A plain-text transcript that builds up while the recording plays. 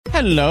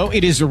Hello,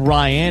 it is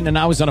Ryan, and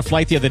I was on a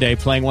flight the other day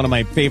playing one of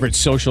my favorite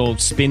social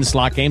spin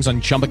slot games on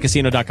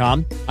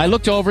ChumbaCasino.com. I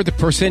looked over at the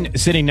person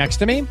sitting next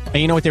to me, and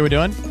you know what they were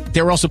doing?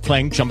 They were also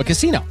playing Chumba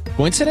Casino.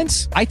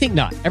 Coincidence? I think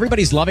not.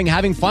 Everybody's loving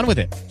having fun with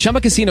it.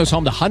 Chumba Casino is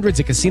home to hundreds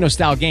of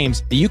casino-style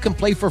games that you can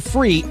play for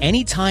free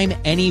anytime,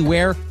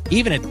 anywhere,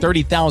 even at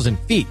 30,000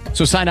 feet.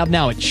 So sign up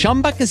now at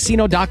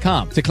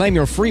ChumbaCasino.com to claim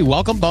your free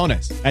welcome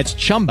bonus. That's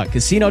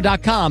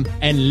ChumbaCasino.com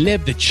and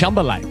live the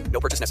Chumba life.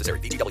 No purchase necessary.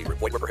 VGW.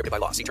 Void where prohibited by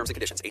law. See terms and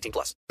conditions. 18+.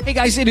 Hey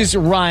guys, it is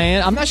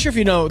Ryan. I'm not sure if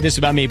you know this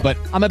about me, but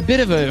I'm a bit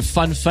of a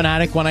fun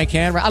fanatic when I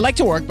can. I like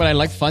to work, but I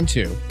like fun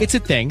too. It's a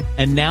thing.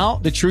 And now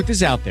the truth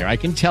is out there. I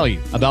can tell you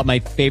about my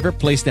favorite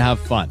place to have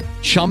fun.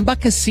 Chumba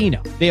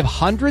Casino. They have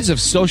hundreds of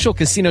social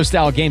casino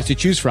style games to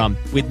choose from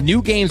with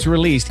new games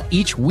released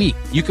each week.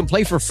 You can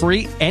play for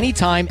free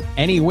anytime,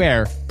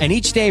 anywhere, and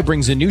each day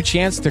brings a new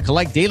chance to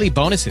collect daily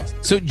bonuses.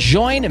 So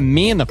join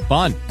me in the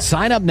fun.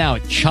 Sign up now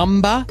at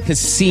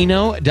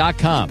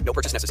ChumbaCasino.com. No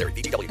purchase necessary.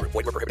 VGW. Void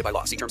where prohibited by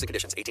law. See terms and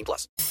conditions.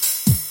 18+.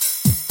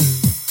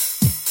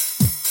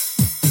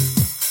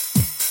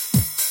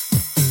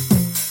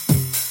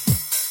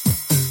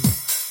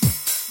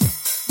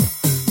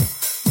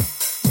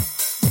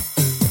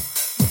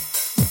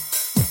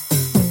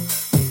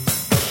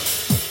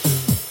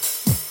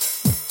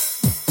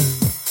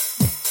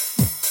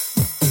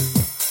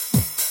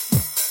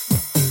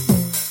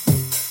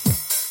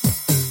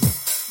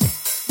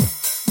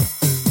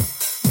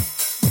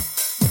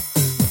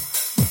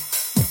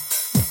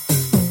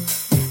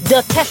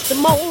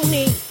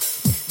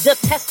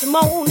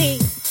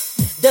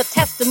 The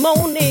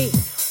testimony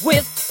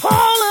with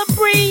Paula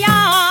Breon,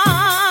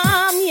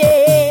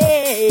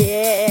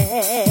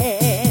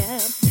 yeah.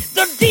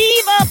 The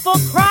diva for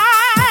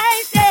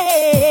Christ,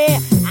 yeah.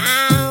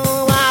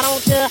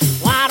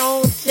 Why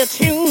don't you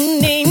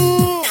tune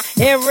in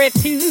every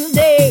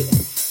Tuesday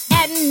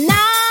at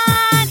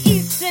 9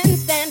 Eastern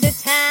Standard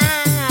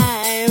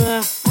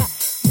Time?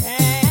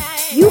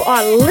 You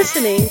are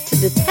listening to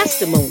The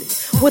Testimony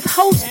with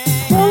host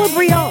Paula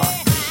Breon,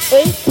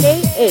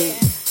 a.k.a.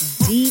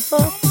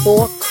 Diva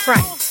for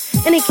Christ.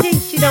 And in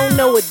case you don't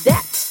know what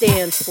that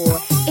stands for,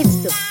 it's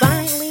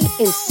divinely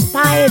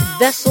inspired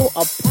vessel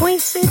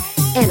appointed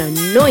and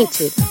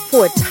anointed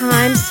for a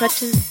time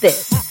such as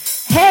this.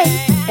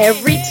 Hey,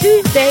 every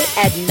Tuesday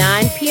at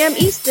 9 p.m.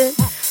 Eastern,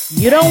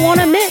 you don't want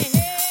to miss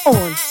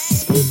on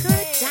Speaker.com.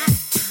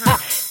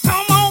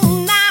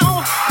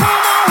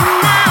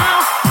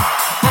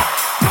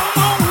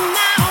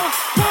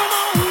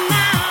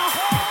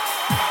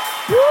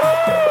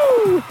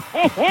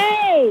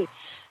 Hey,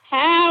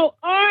 how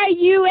are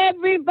you,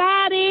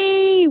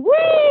 everybody?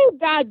 Woo!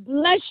 God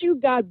bless you,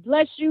 God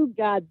bless you,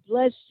 God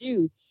bless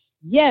you.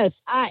 Yes,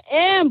 I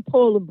am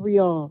Paula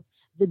Breon,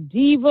 the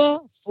diva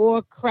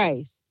for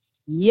Christ.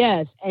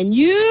 Yes, and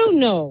you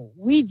know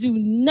we do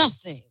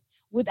nothing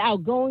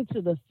without going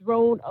to the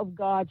throne of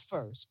God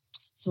first.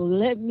 So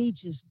let me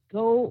just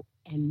go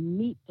and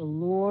meet the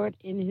Lord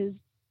in his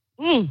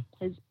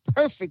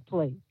perfect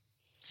place.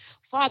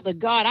 Father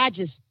God, I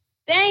just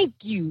thank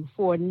you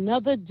for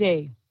another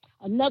day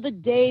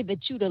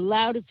that you'd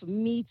allowed it for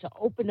me to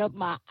open up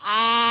my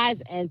eyes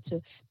and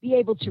to be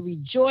able to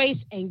rejoice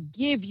and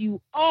give you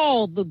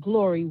all the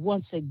glory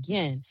once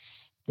again.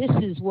 This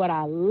is what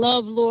I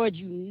love, Lord.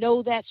 You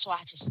know that, so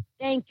I just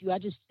thank you. I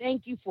just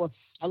thank you for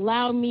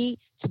allowing me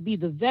to be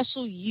the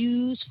vessel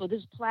used for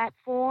this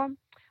platform.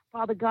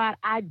 Father God,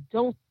 I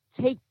don't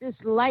take this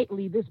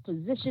lightly, this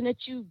position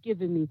that you've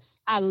given me.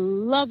 I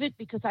love it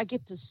because I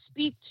get to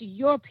speak to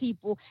your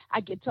people.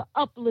 I get to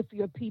uplift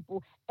your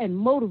people and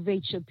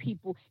motivate your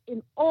people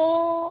in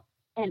all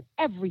and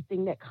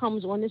everything that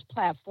comes on this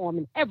platform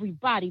and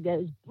everybody that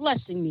is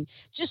blessing me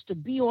just to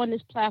be on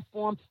this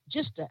platform,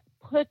 just to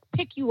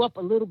pick you up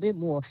a little bit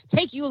more,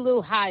 take you a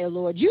little higher,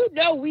 Lord. You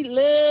know we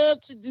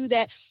love to do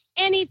that.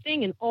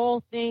 Anything and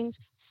all things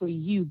for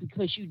you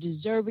because you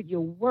deserve it.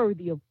 You're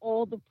worthy of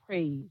all the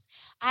praise.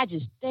 I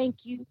just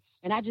thank you.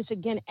 And I just,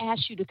 again,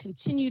 ask you to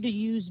continue to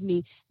use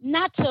me,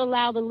 not to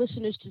allow the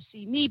listeners to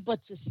see me, but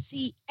to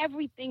see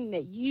everything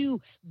that you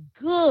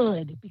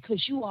good,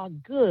 because you are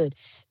good,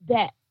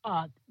 that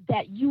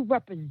you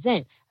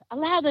represent.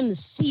 Allow them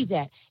to see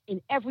that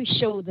in every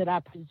show that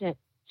I present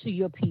to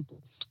your people.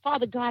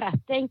 Father God, I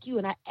thank you,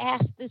 and I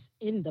ask this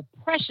in the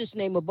precious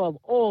name above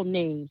all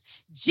names,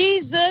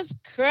 Jesus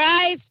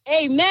Christ.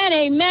 Amen,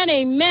 amen,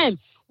 amen.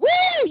 Woo!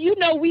 You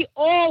know we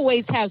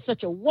always have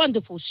such a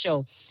wonderful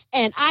show.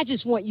 And I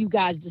just want you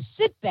guys to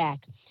sit back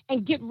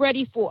and get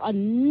ready for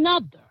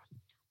another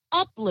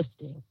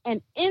uplifting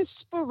and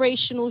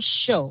inspirational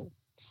show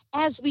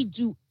as we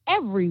do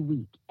every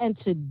week. And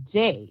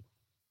today,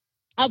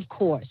 of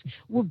course,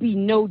 will be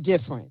no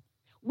different.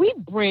 We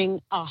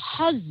bring a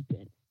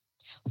husband,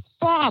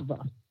 father,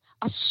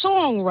 a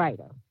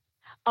songwriter,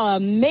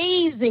 an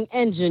amazing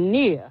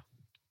engineer,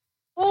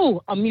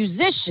 a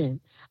musician,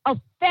 a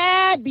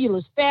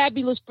fabulous,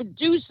 fabulous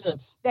producer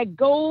that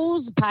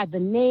goes by the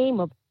name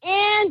of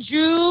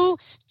Andrew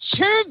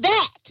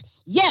Chervack.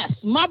 Yes,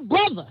 my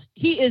brother.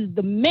 He is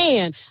the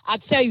man. I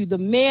tell you, the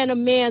man of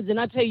mans. And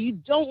I tell you, you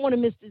don't want to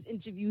miss this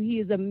interview. He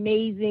is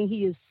amazing.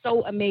 He is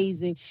so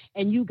amazing.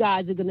 And you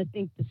guys are going to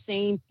think the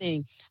same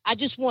thing. I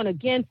just want to,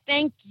 again,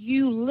 thank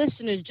you,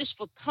 listeners, just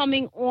for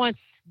coming on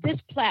this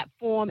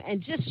platform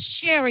and just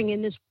sharing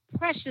in this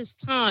precious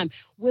time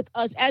with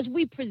us as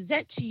we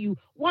present to you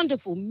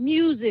wonderful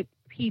music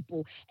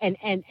people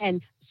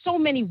and so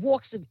many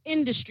walks of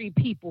industry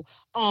people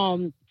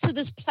to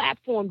this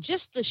platform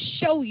just to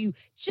show you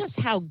just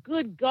how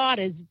good God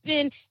has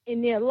been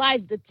in their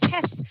lives, the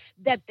tests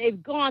that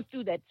they've gone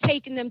through that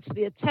taken them to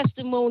their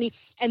testimony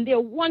and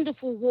their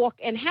wonderful walk,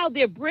 and how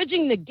they're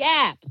bridging the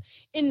gap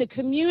in the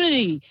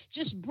community,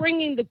 just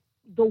bringing the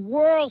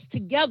worlds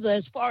together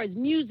as far as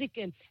music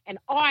and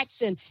arts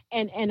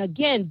and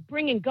again,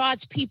 bringing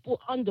God's people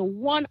under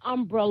one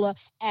umbrella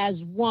as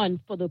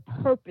one for the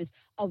purpose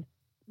of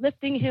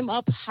lifting him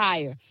up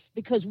higher,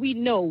 because we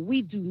know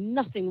we do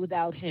nothing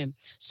without him.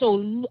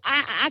 So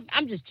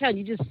I'm just telling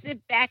you, just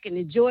sit back and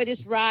enjoy this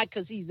ride,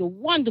 because he's a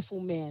wonderful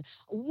man,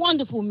 a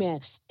wonderful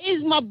man.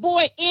 Is my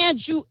boy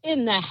Andrew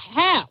in the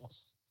house?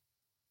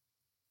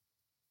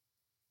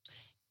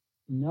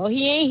 No,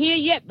 he ain't here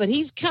yet, but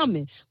he's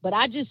coming. But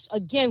I just,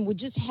 again, would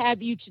just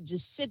have you to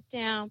just sit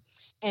down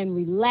and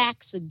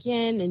relax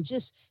again and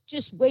just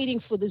waiting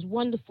for this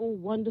wonderful,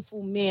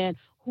 wonderful man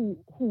who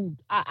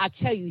I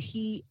tell you,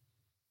 he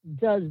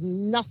does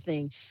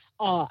nothing.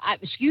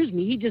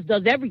 He just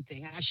does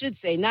everything. I should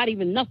say, not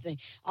even nothing.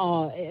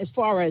 As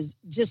far as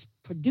just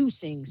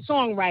producing,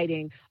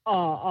 songwriting.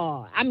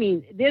 I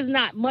mean, there's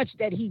not much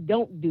that he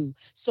don't do.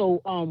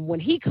 So when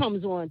he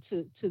comes on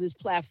to this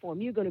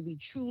platform, you're going to be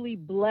truly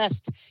blessed.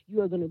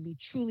 You are going to be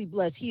truly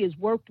blessed. He has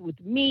worked with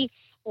me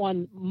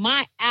on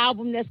my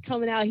album that's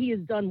coming out. He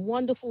has done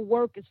wonderful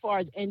work as far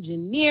as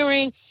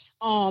engineering.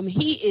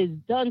 He has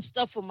done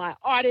stuff for my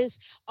artists.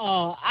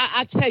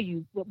 I tell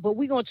you, but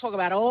we're going to talk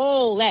about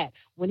all that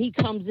when he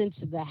comes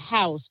into the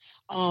house.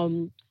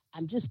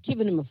 I'm just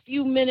giving him a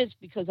few minutes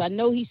because I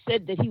know he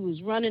said that he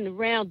was running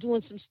around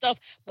doing some stuff,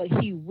 but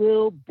he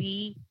will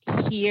be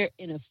here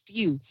in a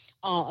few.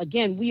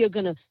 Again, we are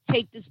going to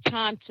take this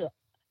time to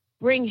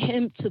bring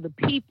him to the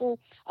people,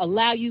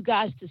 allow you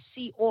guys to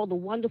see all the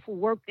wonderful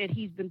work that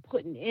he's been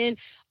putting in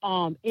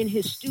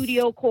his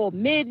studio called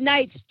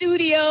Midnight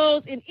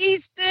Studios in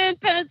Eastern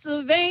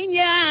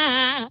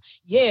Pennsylvania.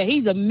 Yeah,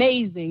 he's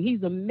amazing.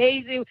 He's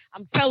amazing.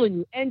 I'm telling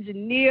you,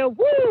 engineer,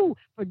 woo,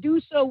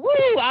 producer,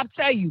 woo, I'll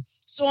tell you,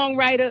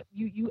 songwriter,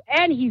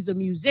 and he's a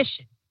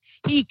musician.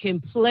 He can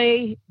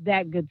play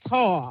that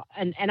guitar,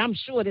 and I'm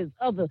sure there's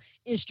other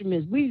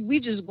instruments. We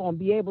just going to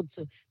be able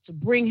to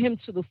bring him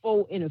to the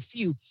fold in a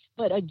few.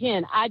 But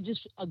again,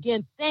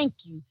 thank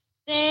you.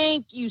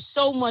 Thank you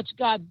so much.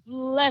 God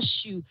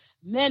bless you,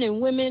 men and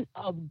women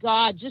of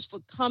God, just for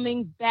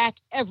coming back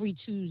every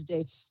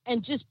Tuesday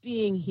and just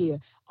being here.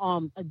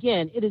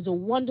 Again, it is a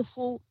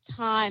wonderful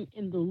time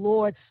in the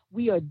Lord.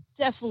 We are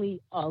definitely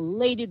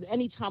elated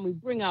anytime we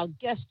bring our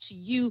guests to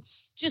you,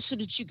 just so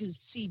that you can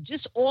see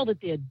just all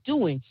that they're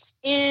doing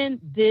in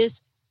this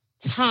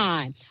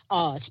time,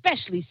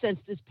 especially since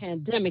this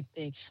pandemic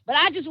thing. But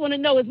I just want to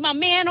know, is my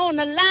man on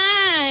the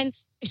line?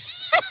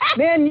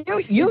 Man,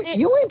 you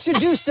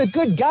introduced a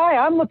good guy.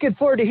 I'm looking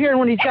forward to hearing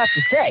what he's got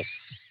to say.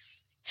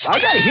 I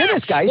got to hear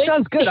this guy. He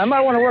sounds good. I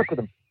might want to work with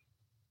him.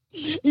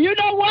 You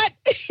know what?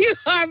 You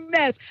are a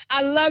mess.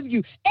 I love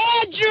you.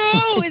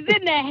 Andrew is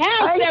in the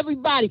house,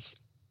 everybody.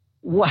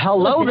 Well,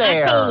 hello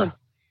there.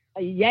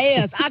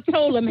 Yes, I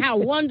told him how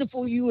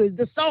wonderful you is,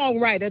 the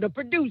songwriter, the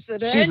producer,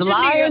 the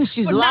engineer.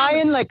 She's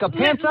lying like a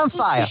pants on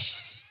fire.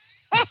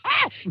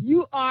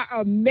 You are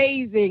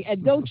amazing,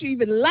 and don't you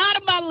even lie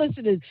to my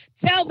listeners.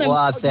 Tell them.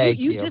 Well, thank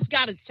you. You just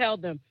got to tell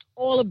them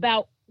all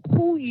about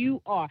who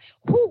you are.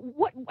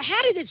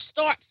 How did it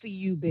start for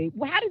you, babe?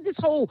 How did this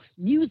whole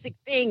music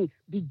thing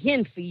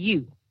begin for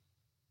you?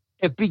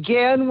 It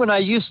began when I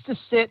used to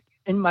sit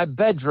in my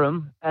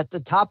bedroom at the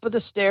top of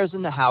the stairs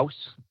in the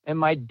house, and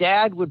my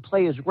dad would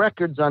play his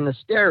records on the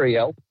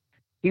stereo.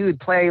 He would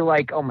play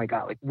like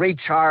Ray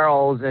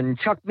Charles and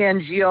Chuck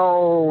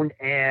Mangione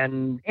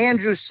and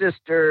Andrews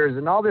Sisters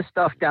and all this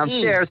stuff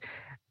downstairs.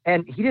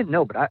 And he didn't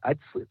know, but I'd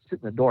sit in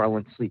the door. I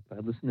wouldn't sleep.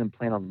 I'd listen to him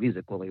playing on the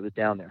music while he was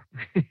down there.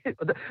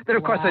 Then,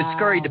 of course, I'd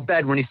scurry to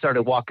bed when he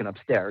started walking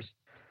upstairs.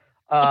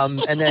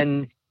 And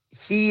then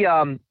he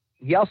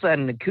also had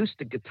an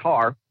acoustic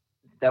guitar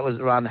that was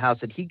around the house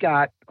that he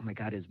got. Oh, my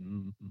God, his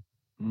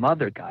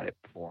mother got it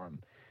for him.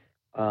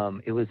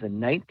 It was a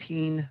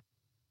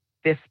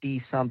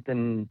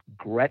 1950-something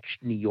Gretsch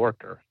New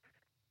Yorker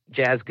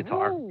jazz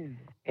guitar. Ooh.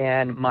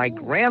 And my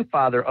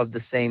grandfather of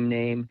the same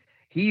name,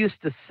 he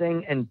used to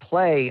sing and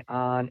play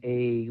on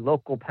a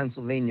local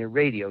Pennsylvania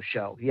radio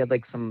show. He had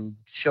like some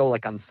show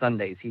like on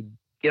Sundays. He'd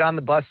get on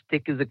the bus,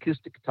 take his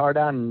acoustic guitar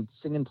down, and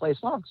sing and play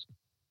songs.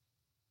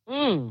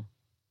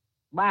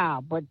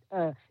 Wow, but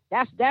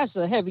that's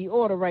a heavy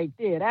order right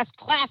there. That's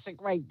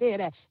classic right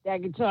there.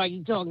 That guitar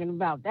you're talking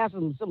about. That's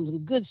some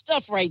good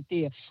stuff right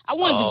there. I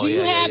wonder, do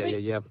you have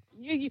it? Yeah.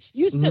 You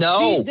still,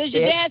 no. Does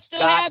your dad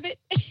still have it?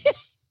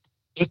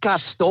 It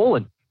got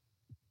stolen.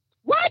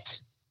 What?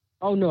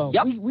 Oh no.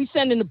 Yep. We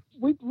sending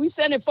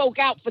folk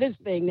out for this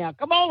thing now.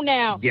 Come on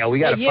now. Yeah, we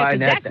got to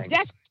find that thing.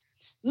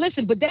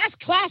 Listen, but that's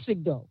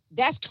classic though.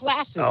 That's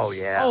classic. Oh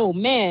yeah. Oh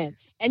man.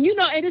 And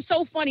it is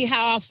so funny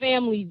how our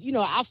families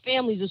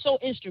are so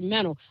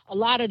instrumental. A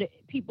lot of the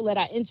people that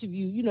I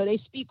interview, they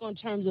speak on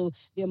terms of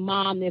their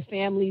mom, their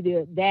family,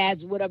 their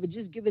dads, whatever,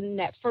 just giving them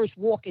that first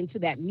walk into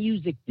that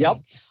music thing.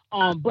 Yep.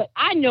 But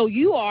I know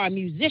you are a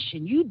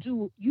musician. You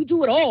do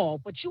it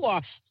all, but you are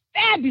a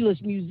fabulous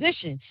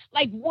musician.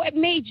 Like, what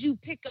made you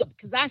pick up?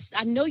 Because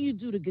I know you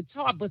do the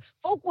guitar, but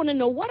folk want to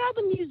know what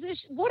other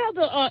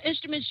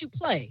instruments you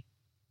play.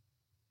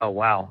 Oh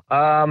wow.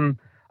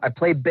 I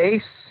play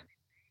bass.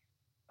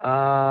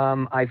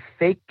 I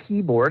fake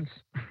keyboards.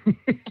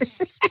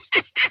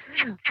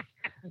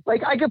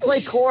 Like, I could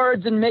play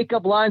chords and make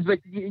up lines, but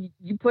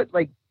you put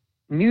like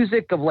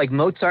music of like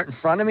Mozart in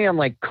front of me, I'm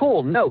like,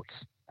 cool, notes.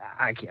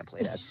 I can't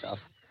play that stuff.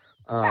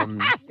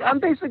 I'm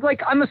basically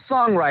like, I'm a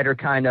songwriter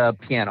kind of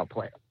piano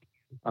player.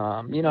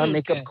 I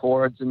make up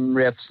chords and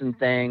riffs and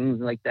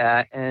things like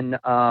that. And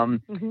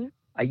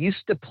I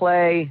used to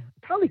play,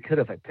 probably could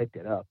if I picked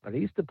it up, but I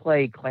used to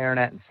play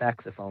clarinet and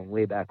saxophone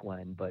way back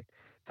when, but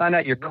found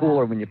out you're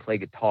cooler when you play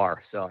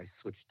guitar, so I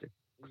switched to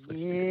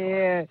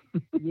Yeah.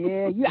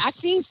 I've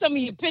seen some of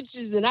your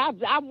pictures, and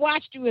I've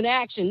watched you in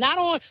action. Not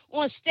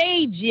on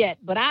stage yet,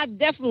 but I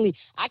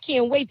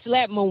can't wait till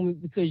that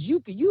moment, because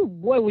you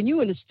boy, when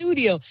you in the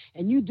studio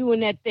and you doing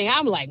that thing,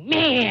 I'm like,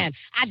 man,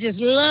 I just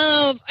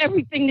love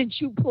everything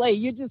that you play.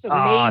 You're just amazing.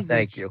 Oh,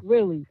 thank you.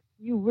 Really,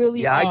 you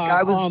really are.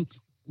 I was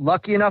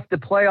lucky enough to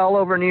play all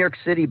over New York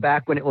City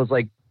back when it was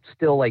like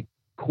still like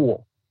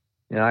cool.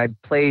 I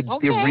played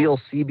the real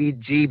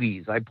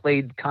CBGBs. I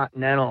played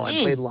Continental.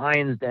 I played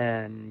Lions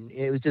Den.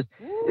 It was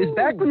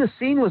back when the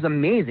scene was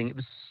amazing. It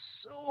was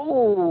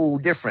so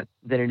different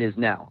than it is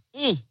now.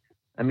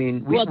 I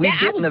mean, we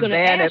get in the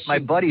van at my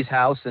buddy's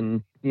house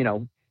and,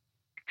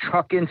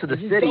 truck into the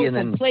city and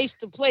then place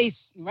to place,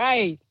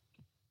 right?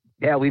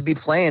 Yeah, we'd be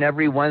playing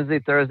every Wednesday,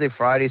 Thursday,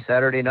 Friday,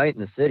 Saturday night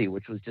in the city,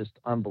 which was just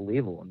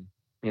unbelievable. And,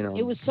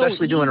 it was so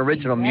especially doing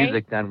original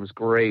music then was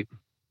great.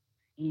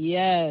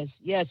 Yes,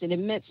 and it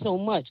meant so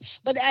much.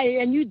 But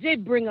and you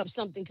did bring up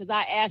something, because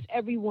I asked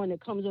everyone that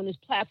comes on this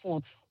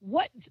platform,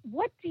 what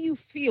do you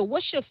feel?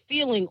 What's your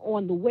feeling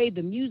on the way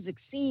the music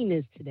scene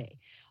is today?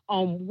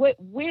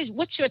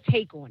 What's your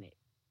take on it?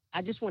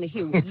 I just want to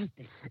hear what you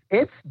think.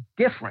 It's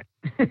different.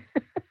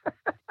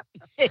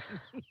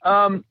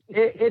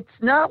 It's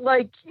not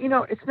like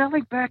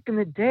back in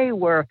the day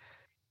where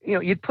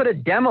you'd put a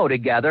demo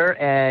together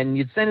and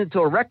you'd send it to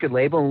a record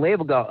label, and the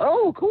label go,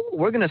 oh, cool,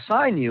 we're going to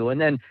sign you. And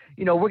then,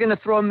 we're going to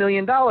throw $1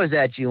 million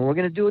at you, and we're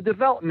going to do a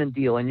development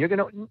deal. And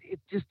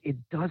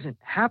it doesn't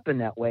happen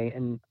that way.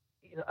 And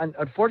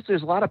unfortunately,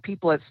 there's a lot of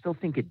people that still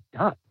think it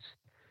does.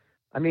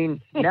 I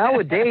mean,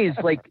 nowadays,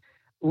 like,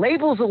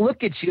 labels will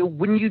look at you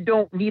when you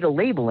don't need a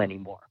label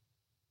anymore.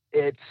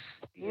 It's,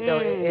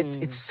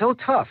 it's so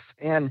tough.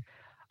 And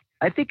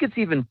I think it's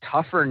even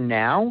tougher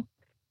now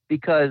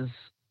because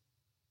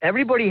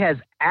everybody has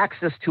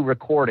access to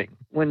recording,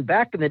 when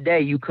back in the day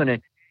you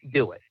couldn't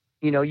do it.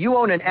 You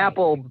own an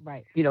Apple,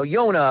 you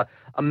own a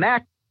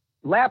Mac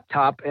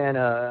laptop and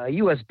a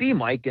USB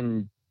mic,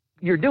 and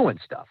you're doing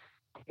stuff.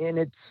 And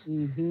it's,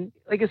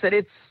 like I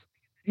said,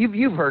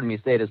 you've heard me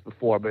say this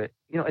before, but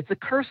it's a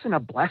curse and a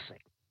blessing.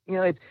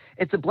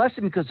 It's a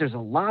blessing because there's a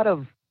lot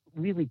of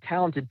really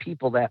talented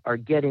people that are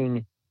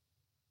getting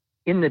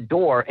in the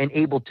door and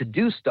able to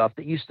do stuff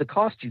that used to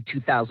cost you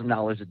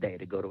 $2,000 a day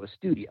to go to a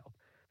studio.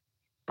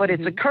 But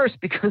it's a curse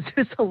because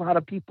there's a lot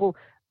of people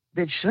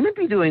that shouldn't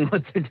be doing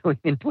what they're doing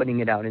and putting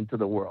it out into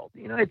the world.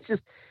 It's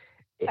just,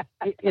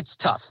 it's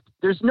tough.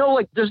 There's no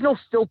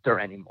filter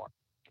anymore.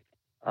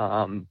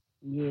 So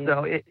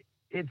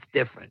it's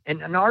different.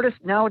 And an artist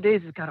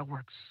nowadays has got to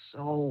work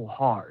so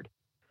hard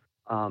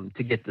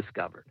to get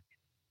discovered.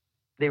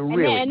 They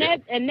really do.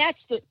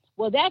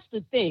 That's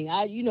the thing.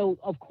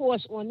 Of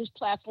course, on this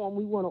platform,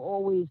 we want to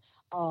always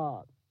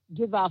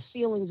give our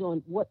feelings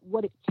on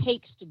what it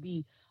takes to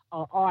be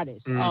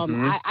artist.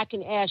 I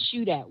can ask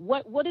you that.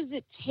 What does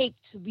it take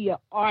to be an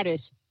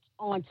artist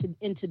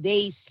in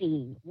today's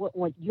scene?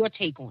 What your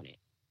take on it?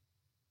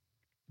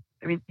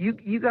 I mean,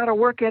 you got to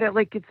work at it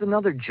like it's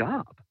another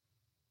job.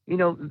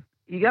 You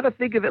got to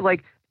think of it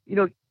like,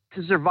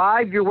 to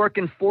survive, you're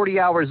working 40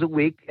 hours a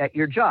week at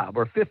your job,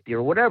 or 50,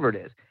 or whatever it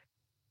is.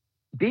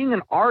 Being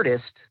an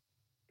artist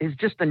is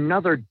just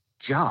another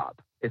job,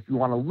 if you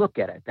want to look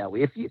at it that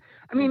way. If you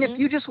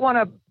just want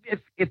to,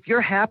 if you're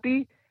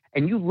happy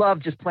and you love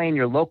just playing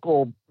your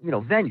local,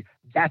 venue,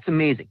 that's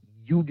amazing.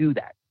 You do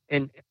that.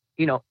 And,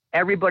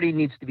 everybody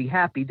needs to be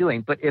happy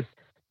doing. But if,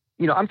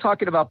 I'm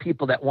talking about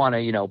people that want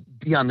to,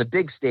 be on the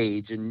big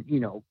stage and,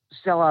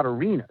 sell out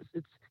arenas.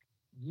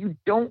 You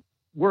don't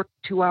work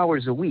 2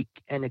 hours a week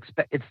and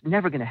expect, it's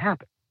never going to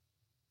happen.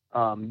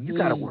 You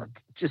got to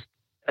work just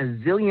a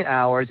zillion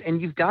hours,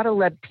 and you've got to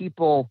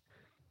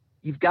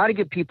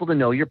get people to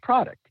know your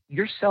product.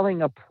 You're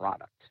selling a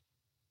product.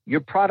 Your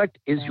product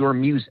is your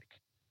music.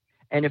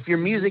 And if your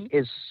music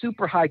is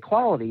super high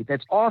quality,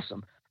 that's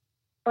awesome.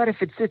 But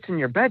if it sits in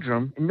your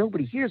bedroom and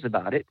nobody hears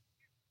about it,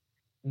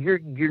 you're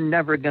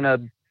never going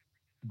to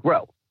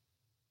grow.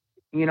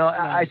 You know,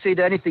 I say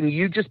to anything,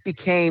 you just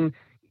became,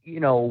 you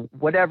know,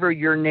 whatever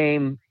your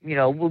name, you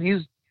know, we'll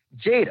use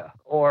Jada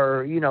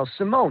or, you know,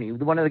 Simone,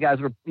 one of the guys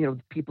were, you know,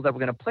 the people that were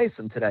going to place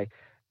them today.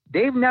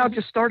 They've now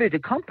just started a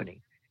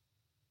company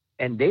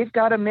and they've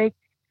got to make,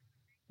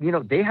 you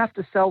know, they have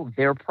to sell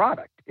their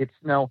product. It's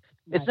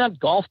it's not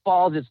golf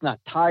balls. It's not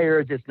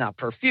tires. It's not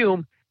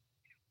perfume.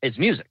 It's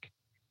music.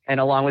 And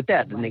along with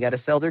that, then they got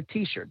to sell their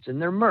T-shirts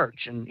and their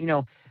merch. And, you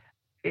know,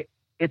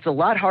 it's a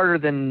lot harder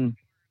than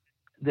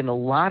a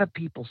lot of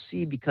people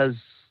see because,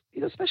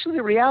 you know, especially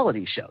the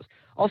reality shows.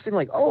 All of a sudden,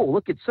 like, oh,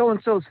 look at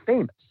so-and-so's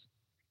famous.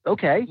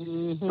 Okay.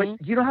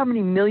 But you know how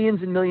many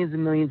millions and millions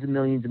and millions and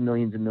millions and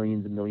millions and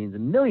millions and millions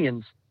and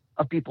millions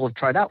of people have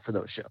tried out for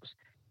those shows?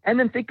 And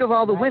then think of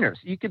all the winners.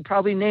 You could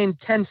probably name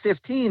 10,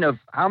 15 of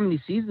how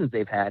many seasons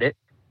they've had it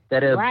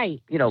that have,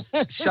 you know,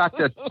 shot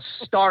to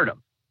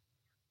stardom.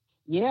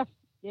 Yeah.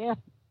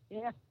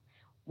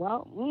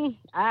 Well,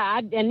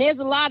 and there's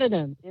a lot of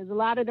them. There's a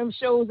lot of them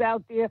shows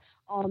out there.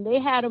 They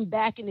had them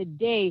back in the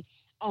day.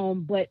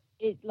 But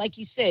it, like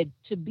you said,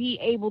 to be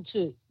able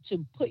to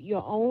put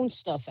your own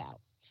stuff out.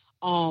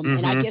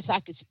 And I guess I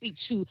could speak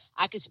to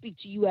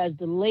you as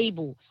the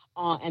label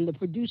and the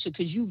producer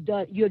because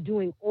you're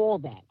doing all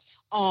that.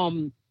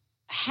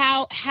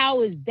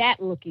 How is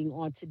that looking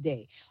on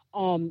today?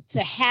 To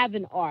have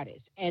an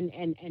artist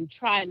and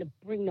trying to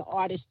bring the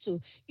artist to,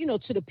 you know,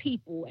 to the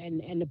people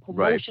and the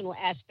promotional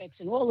aspects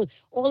and all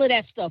of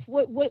that stuff.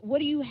 What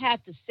do you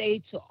have to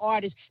say to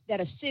artists that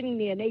are sitting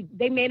there and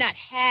they may not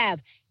have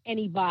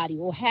anybody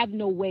or have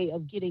no way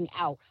of getting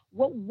out?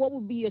 What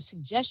would be a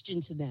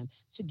suggestion to them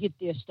to get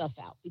their stuff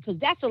out? Because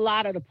that's a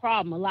lot of the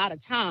problem. A lot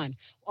of times,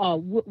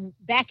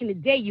 back in the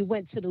day, you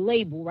went to the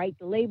label, right?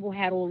 The label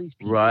had all these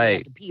people,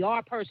 the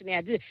PR person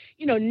had this.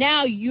 You know,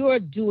 now you're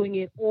doing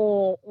it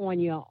all on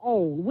your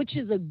own, which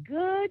is a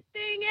good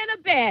thing and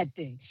a bad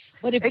thing.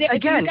 But if you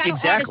got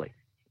exactly.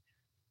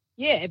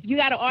 If you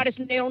got an artist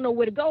and they don't know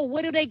where to go,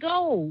 where do they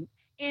go?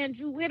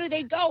 Andrew, where do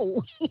they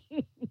go?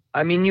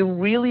 I mean, you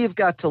really have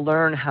got to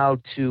learn how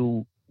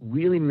to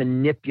really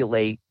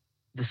manipulate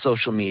the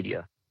social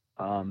media.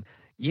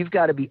 You've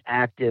got to be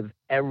active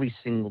every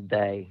single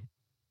day,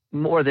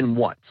 more than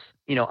once,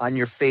 you know, on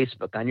your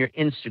Facebook, on your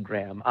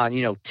Instagram, on,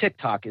 you know,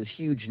 TikTok is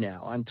huge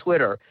now, on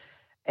Twitter.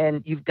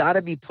 And you've got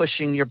to be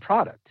pushing your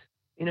product.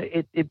 You know,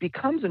 it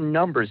becomes a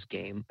numbers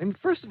game. I mean,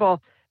 first of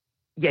all,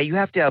 you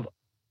have to have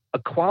a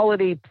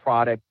quality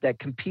product that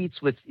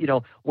competes with, you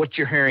know, what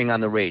you're hearing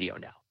on the radio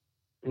now,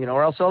 you know,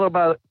 or else all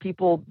about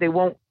people, they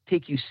won't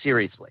take you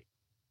seriously,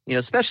 you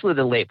know, especially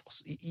the labels.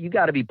 You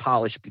got to be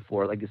polished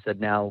before, like I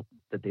said, now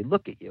that they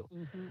look at you.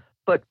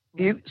 But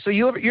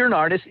you're an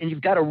artist and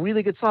you've got a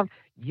really good song.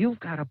 You've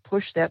got to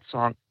push that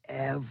song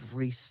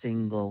every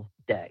single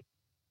day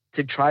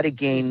to try to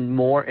gain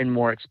more and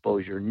more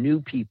exposure, new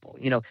people.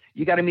 You know,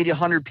 you got to meet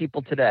 100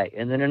 people today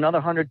and then another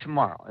 100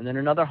 tomorrow and then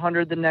another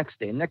 100 the next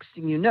day. And next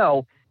thing you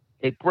know,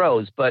 it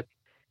grows. But,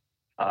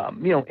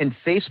 you know, in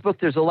Facebook,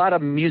 there's a lot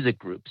of music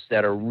groups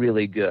that are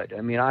really good.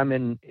 I mean, I'm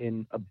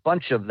in a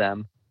bunch of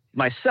them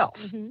myself.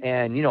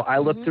 And, you know, I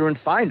look through and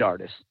find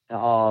artists, you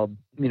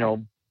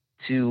know,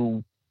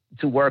 to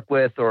work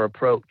with or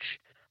approach.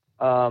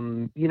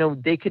 You know,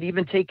 they could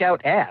even take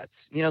out ads,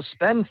 you know,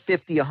 spend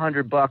 $50,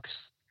 $100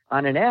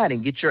 on an ad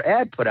and get your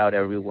ad put out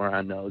everywhere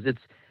on those.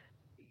 It's,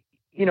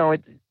 you know,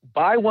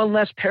 buy one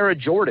less pair of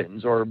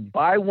Jordans or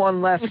buy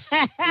one less,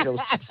 you know,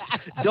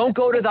 don't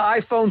go to the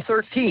iPhone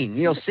 13,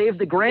 you know, save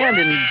the grand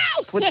and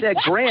put that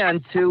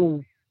grand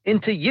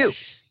into you.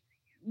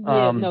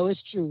 No,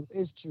 it's true.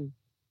 It's true.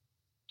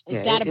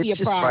 It's got to be a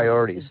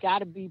priority. It's got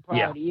to be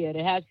priority. Yeah,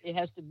 it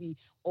has to be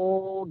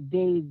all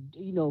day,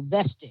 you know,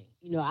 vesting.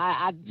 You know,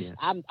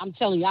 I'm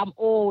telling you, I'm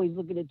always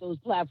looking at those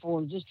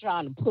platforms, just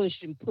trying to push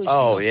and push.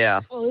 Oh,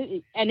 yeah.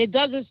 And it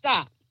doesn't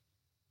stop.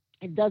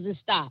 It doesn't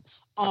stop.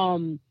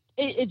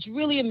 It's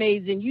really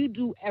amazing. You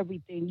do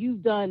everything.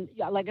 You've done,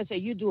 like I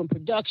said, you're doing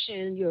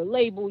production, you're a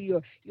label,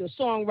 you're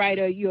a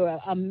songwriter, you're an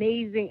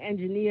amazing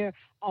engineer.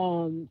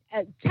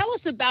 Tell us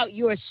about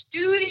your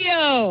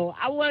studio.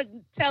 I want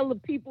to tell the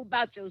people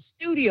about your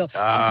studio.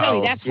 I'm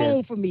telling you, that's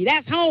home for me.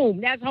 That's home.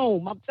 That's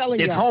home. I'm telling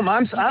you. It's home.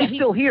 I'm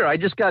still here. I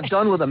just got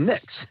done with a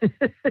mix.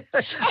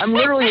 I'm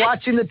literally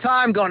watching the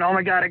time going, oh,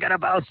 my God, I got to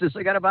bounce this.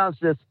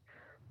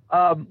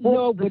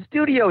 The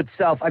studio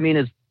itself, I mean,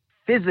 is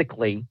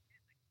physically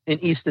in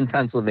Easton,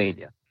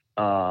 Pennsylvania.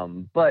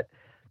 But,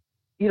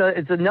 you know,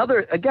 it's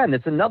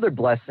another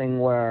blessing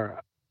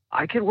where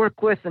I could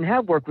work with and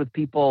have worked with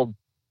people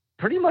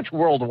pretty much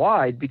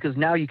worldwide because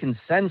now you can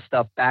send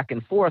stuff back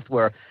and forth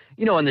where,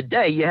 you know, in the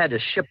day you had to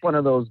ship one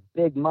of those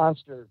big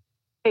monster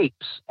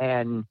tapes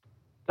and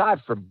God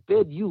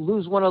forbid you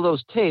lose one of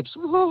those tapes.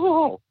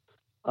 Whoa.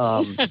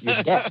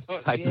 You're dead.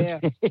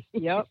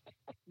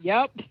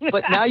 Yep.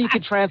 But now you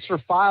can transfer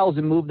files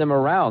and move them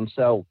around.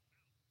 So,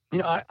 you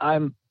know,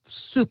 I'm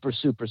super,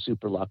 super,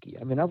 super lucky.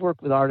 I mean, I've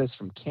worked with artists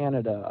from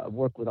Canada. I've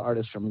worked with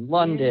artists from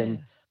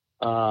London,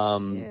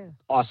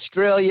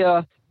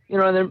 Australia,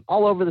 and they're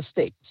all over the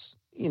States.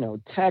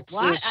 Texas,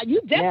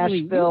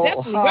 Nashville,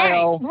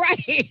 Ohio.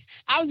 Right.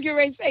 I was getting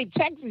ready to say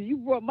Texas. You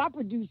brought my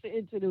producer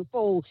into the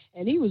fold,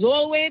 and he was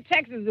all the way in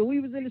Texas, and we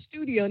was in the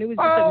studio, and it was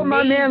just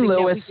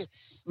amazing.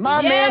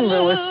 My man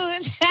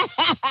Lewis.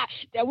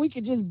 That we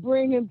could just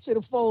bring him to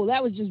the fold.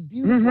 That was just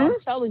beautiful. I'm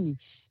telling you.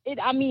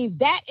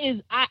 That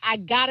is, I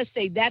gotta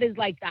say, that is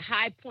like the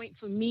high point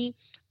for me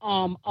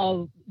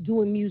of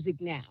doing music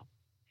now.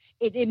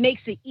 It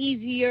makes it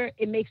easier.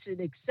 It makes it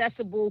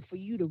accessible for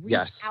you to reach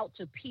out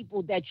to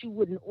people that you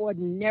wouldn't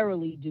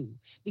ordinarily do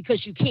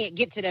because you can't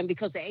get to them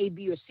because of A,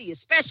 B, or C,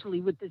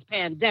 especially with this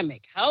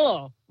pandemic.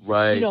 Hello.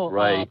 Right,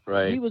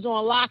 right. We was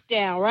on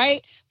lockdown,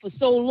 right, for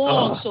so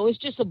long. So it's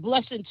just a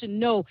blessing to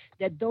know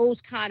that those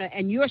kind of,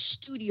 and your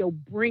studio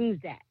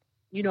brings that,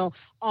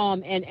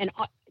 and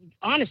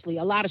honestly,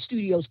 a lot of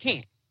studios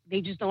can't. They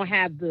just don't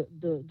have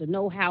the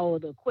know-how or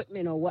the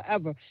equipment or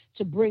whatever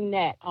to bring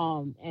that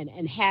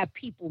and have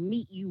people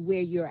meet you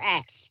where you're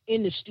at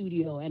in the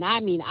studio. And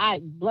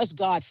I bless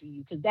God for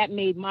you because that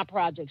made my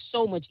project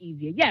so much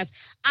easier. Yes,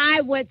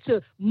 I went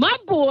to my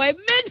boy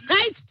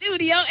Midnight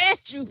Studio,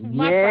 Andrew, for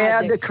my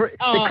project.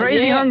 The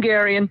crazy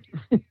Hungarian.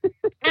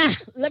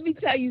 Let me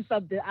tell you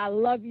something. I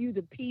love you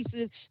to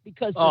pieces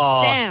because the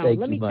sound.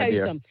 Let me tell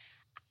you something.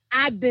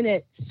 I've been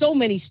at so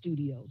many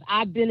studios.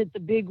 I've been at the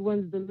big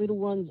ones, the little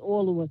ones,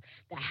 all the ones,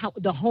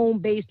 the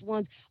home-based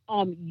ones.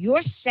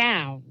 Your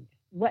sound,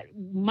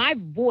 my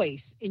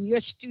voice in your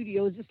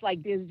studio is just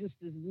like there's just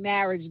this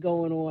marriage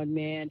going on,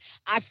 man.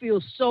 I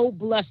feel so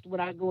blessed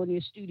when I go in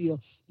your studio.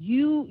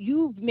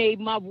 You've made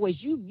my voice.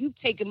 You've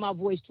taken my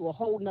voice to a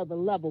whole nother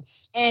level,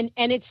 and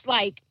it's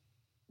like.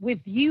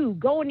 With you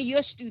going to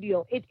your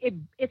studio,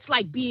 it's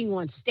like being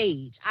on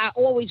stage. I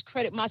always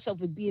credit myself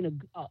with being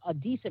a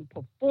decent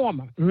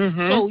performer.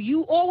 So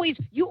you always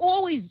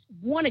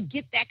want to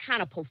get that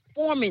kind of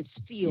performance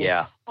feel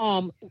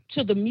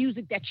to the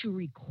music that you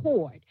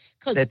record.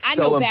 Because I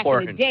know back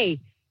in the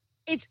day,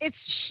 it's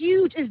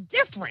huge. It's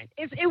different.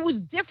 It was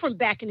different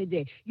back in the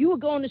day. You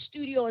would go in the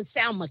studio and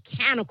sound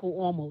mechanical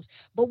almost.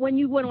 But when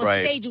you went on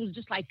stage, it was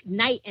just like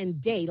night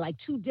and day, like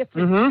two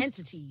different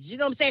entities. You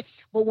know what I'm saying?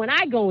 But when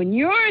I go in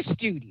your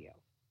studio,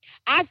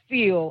 I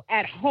feel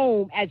at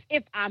home as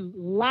if I'm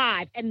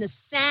live, and the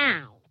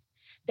sound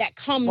that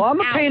comes out. Well,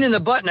 I'm a pain in the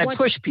butt, and I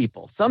push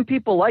people. Some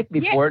people like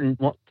me for it, and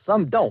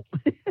some don't.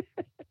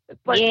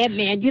 But, yeah,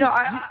 man.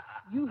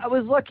 I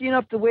was lucky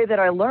enough the way that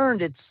I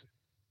learned it's,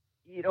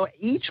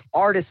 each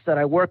artist that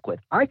I work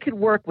with, I could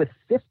work with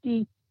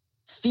 50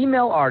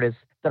 female artists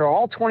that are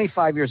all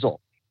 25 years old.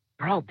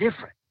 They're all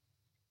different.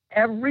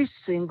 Every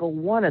single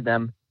one of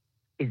them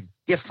is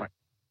different.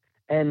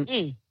 And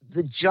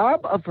the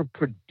job of a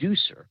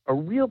producer, a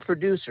real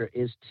producer,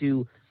 is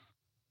to,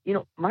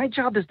 my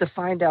job is to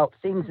find out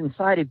things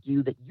inside of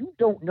you that you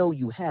don't know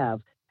you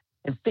have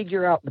and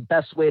figure out the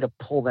best way to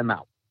pull them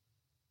out.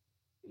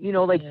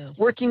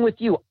 Working with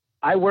you,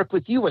 I work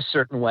with you a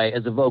certain way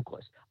as a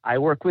vocalist. I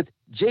work with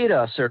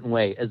Jada a certain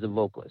way as a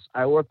vocalist.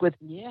 I work with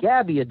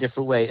Gabby a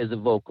different way as a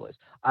vocalist.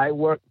 I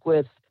work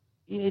with,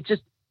 each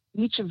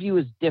of you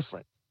is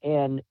different.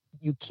 And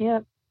you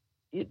can't,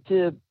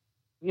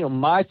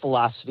 my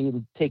philosophy,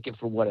 and take it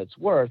for what it's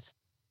worth,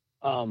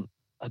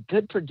 a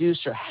good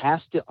producer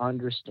has to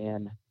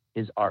understand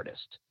his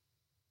artist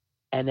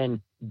and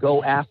then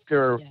go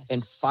after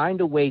and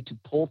find a way to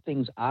pull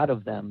things out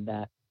of them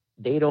that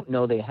they don't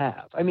know they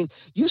have. I mean,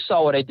 you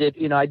saw what I did.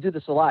 I do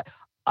this a lot.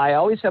 I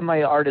always have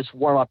my artists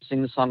warm up,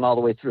 sing the song all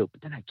the way through,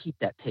 but then I keep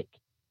that take.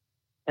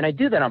 And I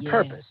do that on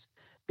purpose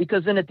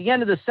because then at the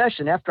end of the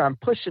session, after I'm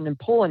pushing and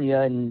pulling you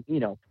and,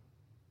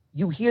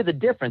 you hear the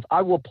difference,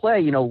 I will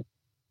play,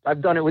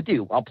 I've done it with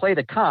you. I'll play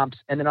the comps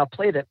and then I'll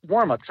play the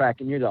warm-up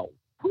track and you go,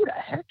 who the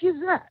heck is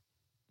that?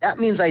 That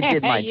means I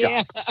did my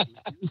job.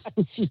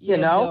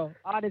 No,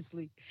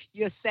 honestly,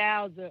 your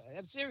sounds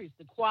I'm serious.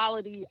 The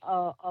quality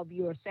of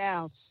your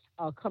sound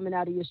coming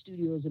out of your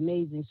studio is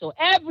amazing. So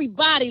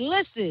everybody,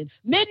 listen,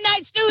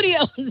 Midnight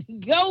Studios,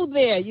 go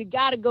there. You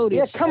got to go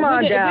there. Yeah, come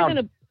on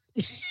down.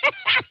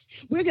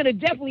 We're going to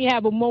definitely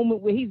have a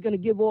moment where he's going to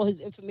give all his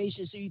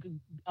information so you can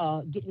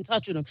get in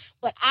touch with him.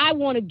 But I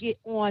want to get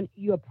on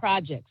your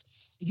projects.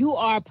 You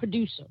are a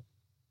producer,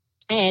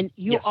 and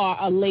you are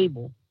a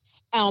label.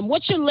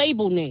 What's your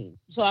label name?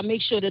 So I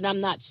make sure that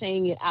I'm not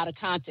saying it out of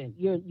content.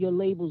 Your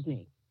label's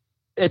name.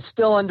 It's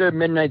still under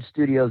Midnight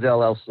Studios,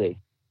 LLC.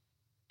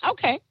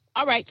 Okay.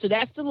 All right. So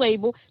that's the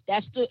label.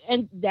 That's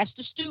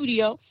the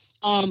studio.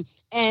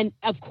 And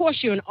of course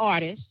you're an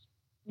artist.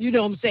 You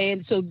know what I'm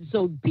saying?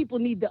 So people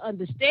need to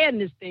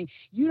understand this thing.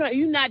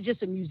 You're not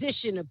just a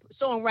musician, a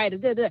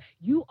songwriter.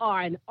 You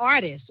are an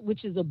artist,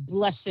 which is a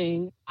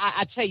blessing.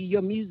 I tell you,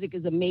 your music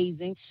is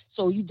amazing.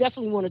 So you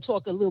definitely want to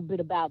talk a little bit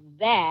about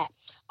that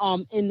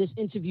in this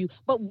interview.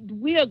 But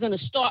we are going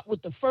to start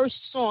with the first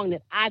song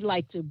that I'd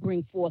like to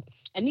bring forth.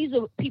 And these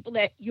are people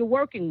that you're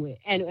working with.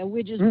 And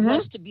we're just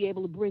blessed to be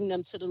able to bring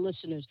them to the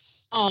listeners.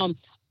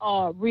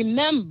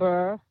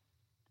 Remember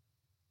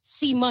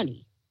C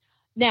Money.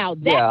 Now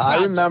that I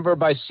project, remember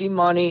by C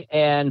Money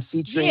and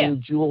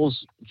featuring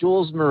Jules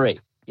Marie.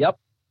 Yep.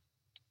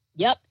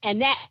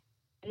 And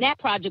that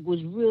project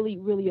was really,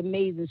 really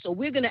amazing. So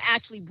we're going to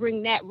actually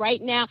bring that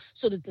right now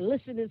so that the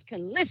listeners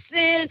can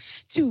listen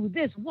to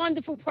this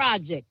wonderful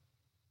project.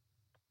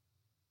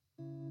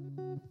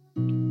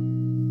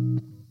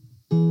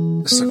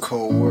 It's a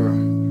cold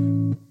world.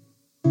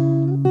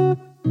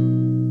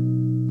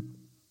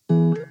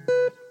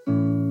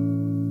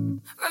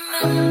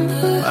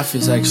 Life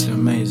is actually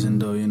amazing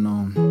though, you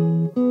know.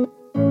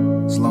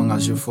 As long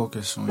as you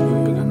focus on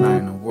you got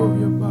nothing to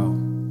worry about.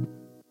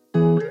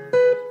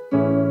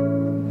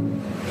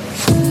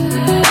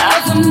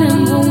 I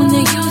remember when they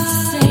used to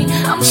say,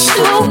 I'm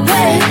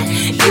stupid,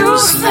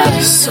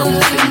 useless.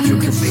 Something you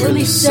can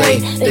really say,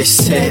 they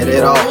said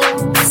it all.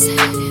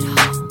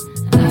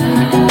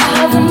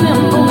 I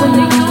remember when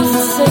they used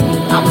to say,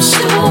 I'm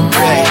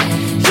stupid,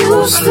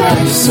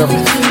 useless.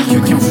 Something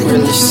you can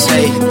really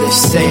say, they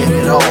said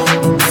it all.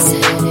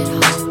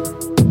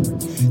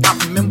 I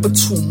remember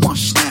too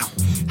much now,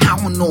 I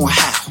don't know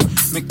how.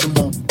 Make them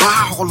all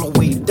bow all the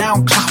way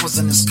down, clouds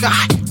in the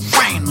sky,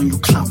 rain on you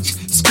clouds.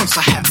 Spends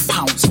a half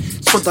pounds,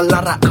 spent a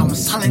lot of hours.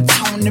 Silent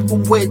town,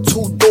 everywhere,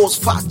 2 doors,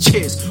 5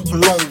 chairs.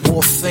 Alone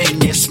warfare,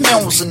 there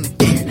smells in the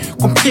air.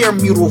 Compare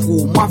me to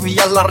who?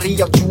 Maria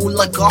Laria, you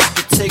like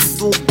architect,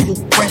 do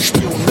blueprints,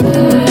 you.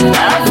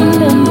 I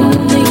remember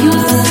when they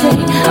used to say,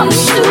 I'm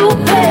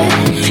stupid,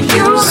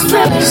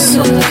 useless.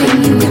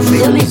 Something you can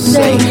really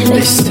say,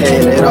 they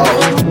said it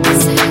all.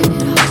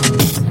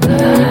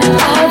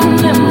 I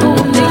remember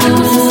when they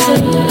used to say,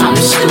 I'm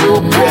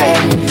stupid,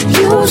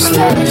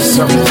 useless.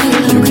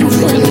 Something you can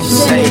really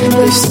say,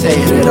 they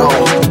said it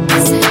all.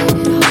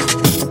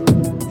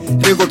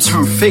 They go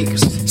turn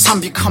fakers, some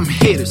become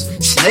haters.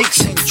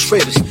 Snakes ain't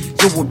traitors.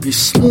 You would be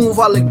smooth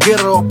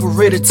alligator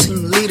operator,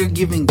 team leader,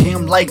 giving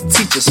game like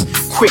teachers,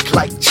 quick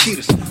like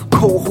cheaters,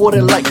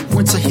 cold-hearted like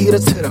winter heater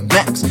to the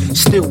max.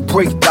 Still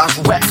break that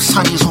rack,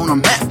 science on a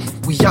map.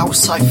 We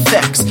outside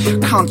facts,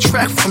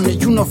 contract from the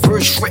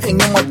universe written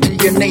in my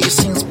DNA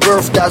since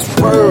birth. That's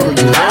word.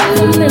 I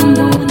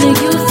remember when they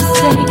used to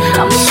say,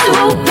 I'm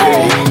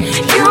stupid,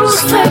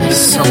 useless.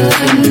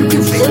 Something you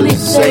can really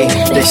say,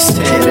 they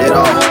said it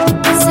all.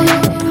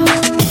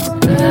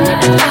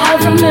 I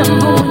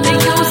remember when they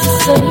used to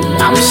say,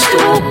 I'm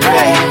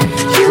stupid,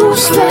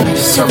 useless.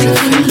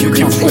 Something you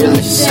can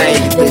really say,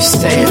 they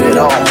said it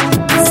all.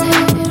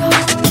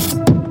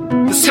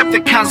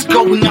 Decepticons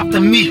going after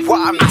me.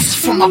 Eyes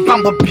from a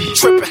bumblebee,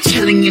 tripping,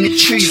 chilling in the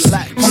trees.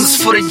 Homes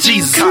for the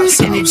Jesus,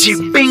 energy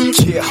beams,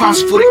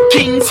 crowns for the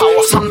kings,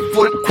 sun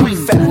for the queen.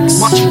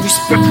 Much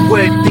respect for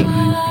everything.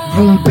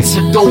 Boom, base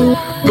a door,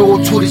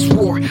 go to this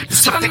war.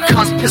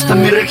 Decepticons piss the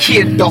middle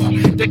here though.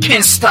 They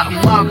can't stop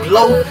my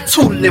glow.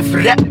 To live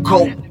for that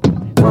goal.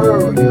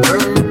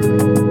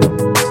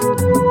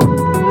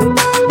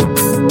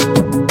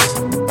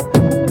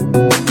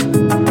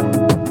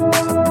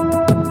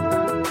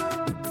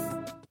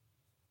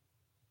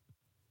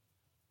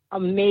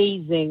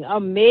 Amazing.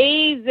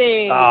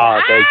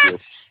 Oh, thank you.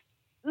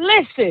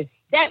 Listen,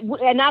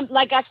 and I'm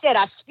like I said,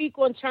 I speak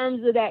on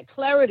terms of that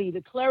clarity.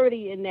 The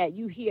clarity in that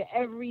you hear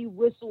every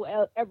whistle,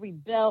 every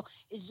bell.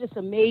 It's just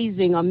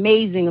amazing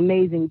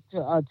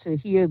to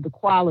hear the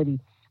quality.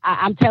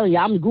 I'm telling you,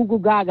 I'm Google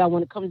Gaga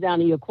when it comes down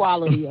to your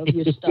quality of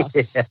your stuff.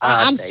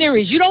 I'm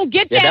serious. You don't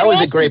get that. Yeah, that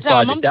was a great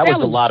project. That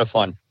was a lot of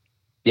fun.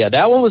 Yeah,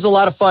 that one was a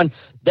lot of fun.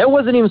 There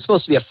wasn't even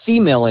supposed to be a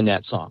female in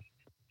that song.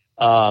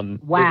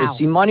 Wow.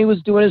 C Money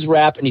was doing his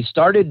rap, and he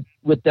started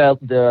with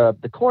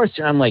the chorus,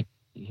 and I'm like,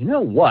 you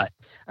know what?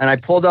 And I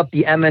pulled up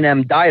the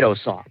Eminem Dido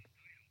song,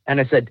 and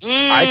I said,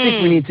 I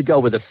think we need to go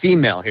with a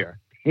female here.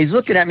 He's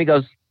looking at me,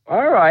 goes,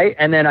 all right.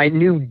 And then I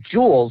knew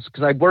Jules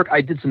because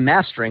I did some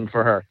mastering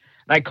for her,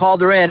 and I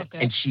called her in,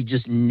 and she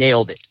just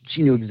nailed it.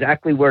 She knew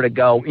exactly where to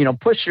go. You know,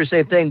 Pusher,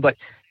 same thing, but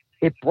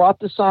it brought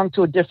the song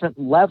to a different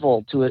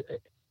level,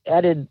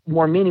 added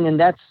more meaning, and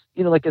that's,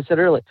 you know, like I said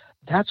earlier,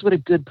 that's what a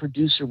good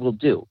producer will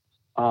do.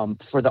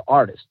 For the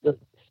artist,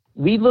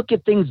 we look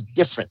at things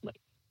differently.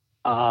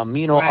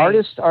 You know,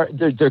 artists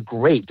they're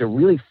great. They're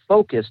really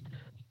focused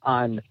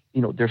on,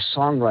 you know, their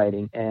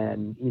songwriting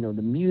and, you know,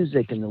 the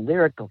music and the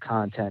lyrical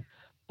content.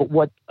 But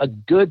what a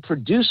good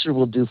producer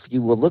will do for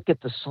you will look at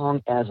the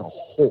song as a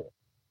whole,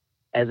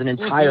 as an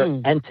entire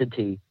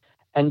entity,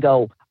 and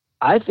go,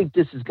 I think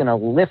this is going to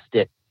lift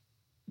it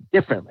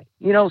differently.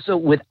 You know, so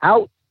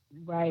without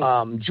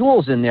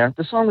Jules in there,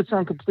 the song would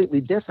sound completely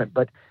different.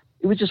 But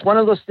it was just one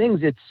of those things.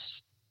 It's,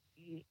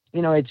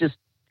 you know,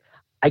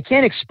 I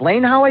can't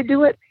explain how I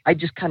do it. I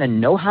just kind of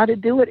know how to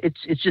do it.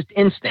 It's just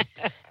instinct.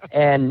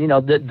 And, you know,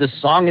 the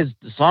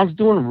song's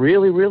doing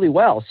really, really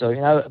well. So,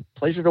 you know,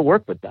 pleasure to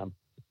work with them.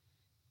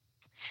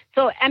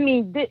 So, I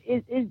mean,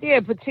 is there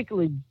a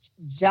particular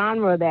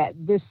genre that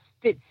this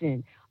fits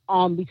in?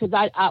 Because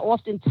I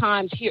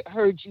oftentimes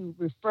heard you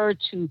refer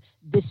to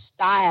this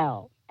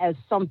style as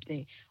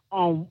something.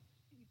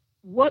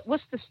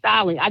 What's the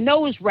styling? I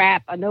know it's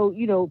rap. I know,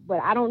 you know, but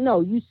I don't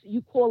know.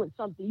 You call it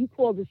something. You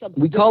call it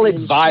something. We call it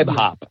vibe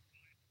hop.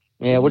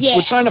 Yeah, we're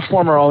trying to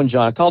form our own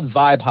genre called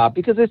vibe hop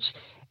because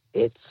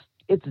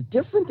it's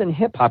different than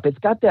hip hop. It's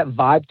got that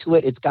vibe to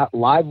it. It's got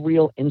live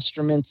real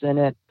instruments in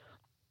it.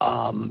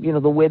 You know,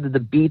 the way that the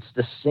beats,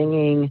 the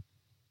singing,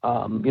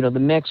 you know, the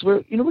mix.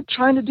 We're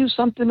trying to do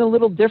something a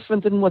little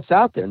different than what's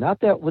out there. Not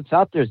that what's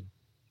out there is,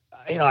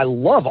 you know, I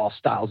love all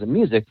styles of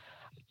music.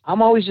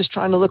 I'm always just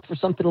trying to look for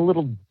something a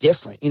little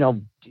different, you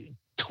know,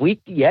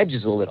 tweak the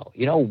edges a little,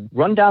 you know,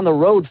 run down the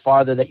road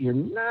farther that you're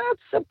not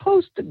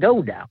supposed to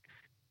go down,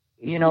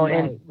 you know,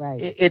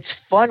 it's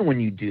fun when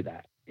you do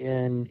that.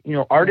 And, you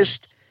know,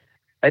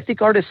 I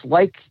think artists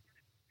like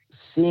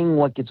seeing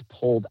what gets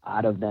pulled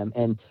out of them,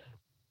 and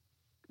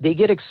they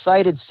get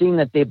excited seeing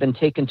that they've been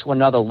taken to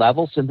another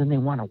level. So then they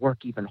want to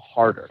work even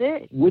harder,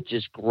 which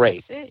is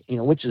great, you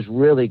know, which is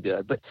really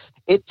good. But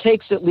it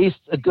takes at least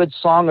a good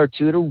song or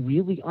two to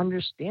really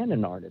understand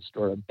an artist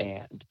or a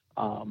band.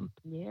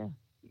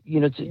 You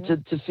know,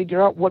 to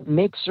figure out what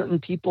makes certain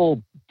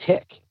people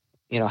tick,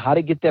 you know, how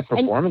to get that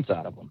performance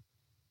out of them.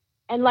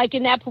 And like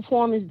in that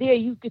performance there,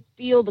 you could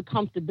feel the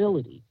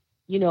comfortability,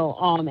 you know,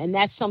 and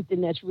that's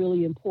something that's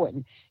really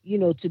important, you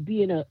know, to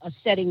be in a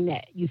setting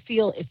that you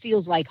feel, it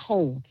feels like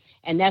home.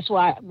 And that's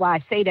why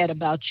I say that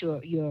about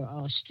your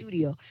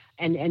studio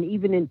and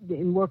even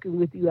in working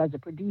with you as a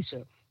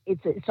producer,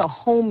 it's a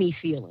homey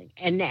feeling.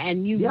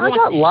 And you I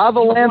got lava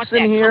lamps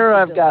in here.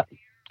 I've got,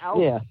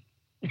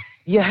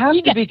 you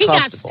have to be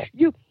comfortable.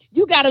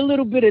 You got a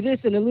little bit of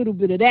this and a little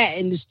bit of that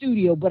in the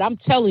studio, but I'm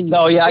telling you.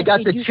 Oh, yeah, I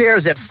got the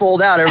chairs that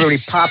fold out. Everybody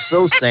pops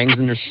those things,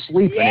 and they're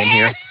sleeping in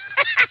here.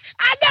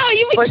 I know.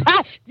 You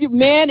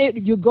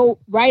go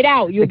right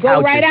out. You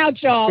go right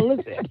out, y'all.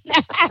 Listen.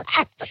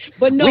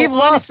 But no, we've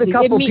lost a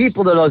couple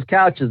people to those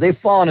couches. They've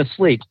fallen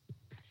asleep.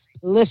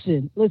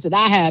 Listen,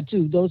 I have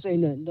too. Don't say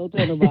nothing. Don't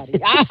tell nobody.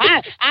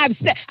 I'm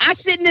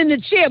sitting in the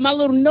chair, my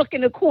little nook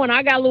in the corner.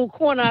 I got a little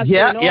corner. You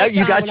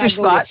got your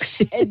spot.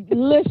 And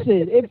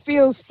listen, it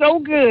feels so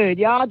good.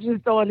 Y'all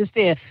just don't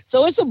understand.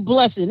 So it's a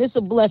blessing.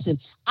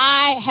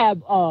 I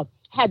have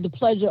had the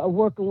pleasure of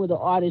working with an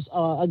artist,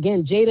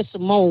 again, Jada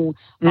Simone,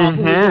 who is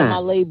on my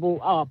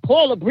label,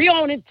 Paula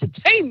Brion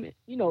Entertainment,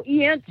 you know,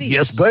 ENT.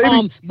 Yes,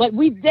 baby. But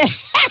we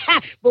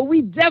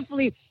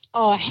definitely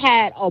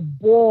had a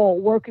ball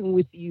working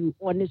with you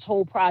on this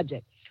whole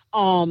project.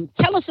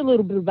 Tell us a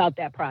little bit about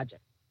that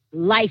project,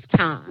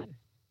 Lifetime.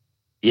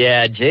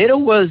 Yeah, Jada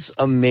was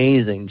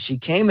amazing. She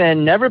came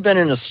in, never been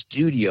in a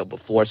studio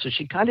before, so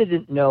she kind of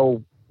didn't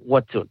know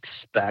what to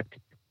expect.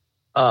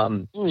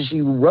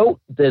 She wrote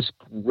this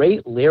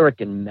great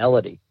lyric and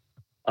melody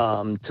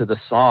to the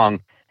song,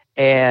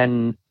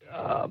 and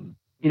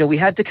you know, we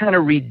had to kind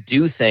of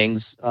redo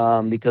things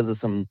because of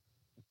some.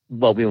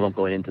 Well, we won't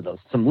go into those,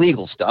 some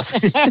legal stuff.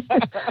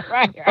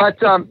 right.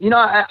 But, you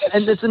know,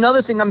 and there's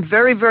another thing. I'm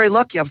very, very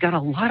lucky. I've got a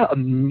lot of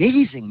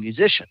amazing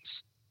musicians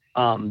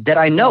that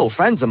I know,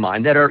 friends of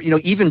mine, that are, you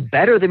know, even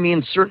better than me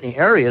in certain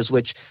areas,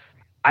 which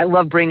I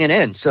love bringing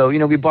in. So, you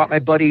know, we brought my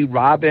buddy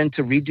Robin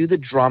to redo the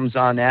drums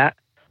on that.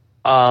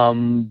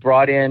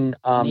 Brought in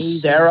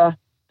Sarah,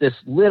 this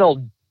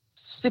little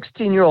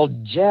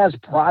 16-year-old jazz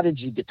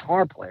prodigy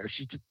guitar player.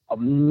 She's just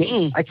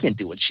amazing. I can't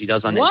do what she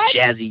does on that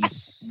jazzy,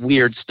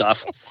 weird stuff.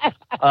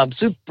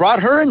 So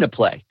brought her into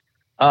play.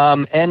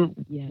 And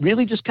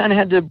really just kind of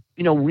had to,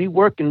 you know,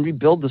 rework and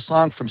rebuild the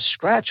song from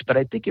scratch. But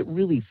I think it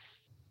really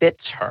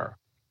fits her.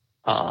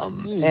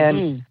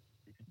 And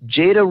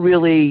Jada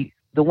really,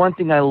 the one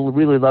thing I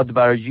really loved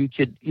about her is you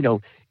could, you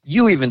know,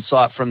 you even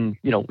saw it from,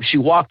 you know, she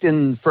walked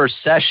in the first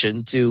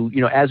session to,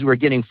 you know, as we were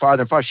getting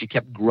farther and farther, she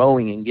kept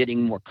growing and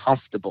getting more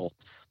comfortable.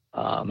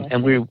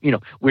 And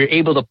we're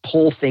able to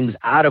pull things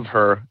out of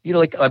her, you know,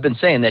 like I've been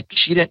saying, that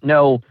she didn't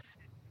know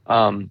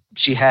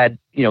she had,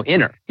 you know,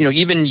 in her, you know,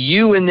 even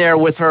you in there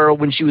with her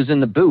when she was in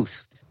the booth,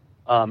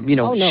 you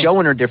know,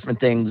 showing her different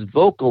things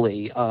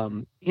vocally.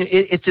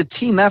 It's a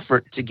team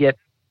effort to get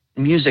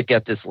music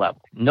at this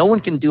level. No one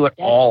can do it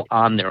all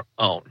on their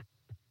own.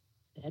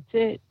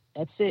 That's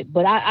it.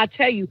 But I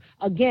tell you,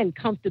 again,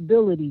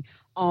 comfortability.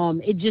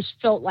 It just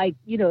felt like,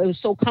 you know, it was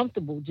so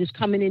comfortable just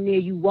coming in there.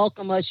 You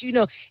welcome us. You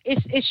know,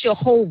 it's your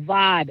whole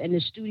vibe and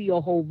the studio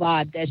whole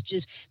vibe that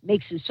just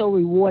makes it so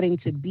rewarding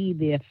to be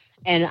there.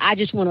 And I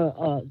just want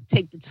to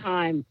take the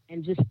time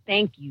and just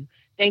thank you.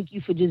 Thank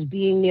you for just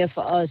being there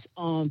for us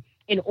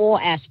in all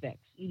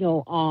aspects, you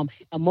know,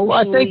 emotionally. Well,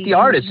 I thank the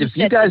artists. If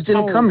you guys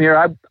didn't come here,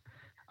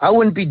 I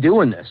wouldn't be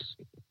doing this.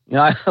 You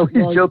know, I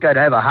always joke I'd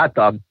have a hot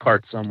dog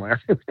cart somewhere.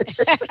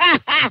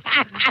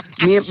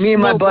 me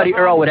and my buddy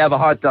Earl would have a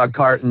hot dog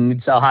cart and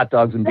we'd sell hot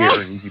dogs and beer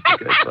and you'd be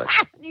good. But.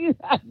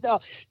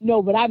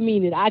 No, but I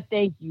mean it. I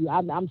thank you.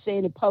 I'm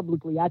saying it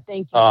publicly. I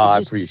thank you. I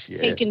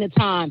appreciate taking the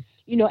time.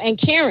 You know, and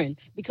Karen,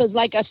 because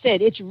like I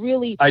said, it's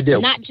really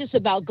not just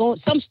about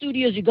going. Some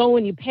studios you go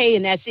and you pay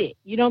and that's it.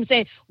 You know what I'm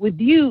saying? With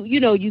you,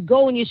 you know, you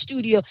go in your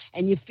studio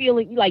and you're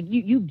feeling like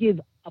you give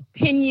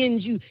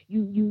opinions,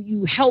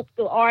 you help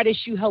the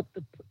artists, you help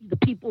the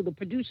people, the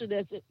producer,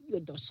 the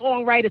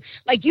songwriter,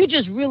 like you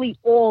just really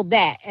all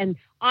that. And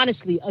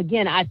honestly,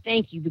 again, I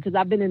thank you because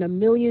I've been in a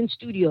million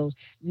studios,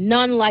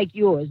 none like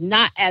yours,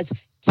 not as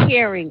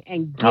caring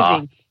and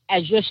giving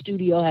as your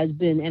studio has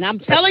been. And I'm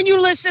telling you,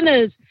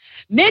 listeners,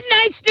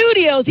 Midnight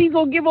Studios, he's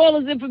going to give all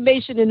his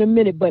information in a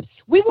minute, but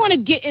we want to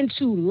get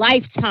into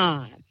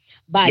Lifetime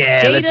by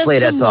Jada let's play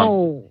that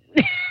Simone.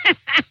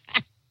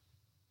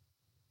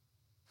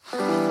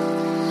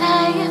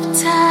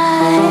 Lifetime,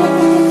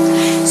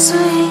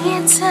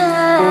 sweet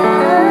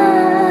time.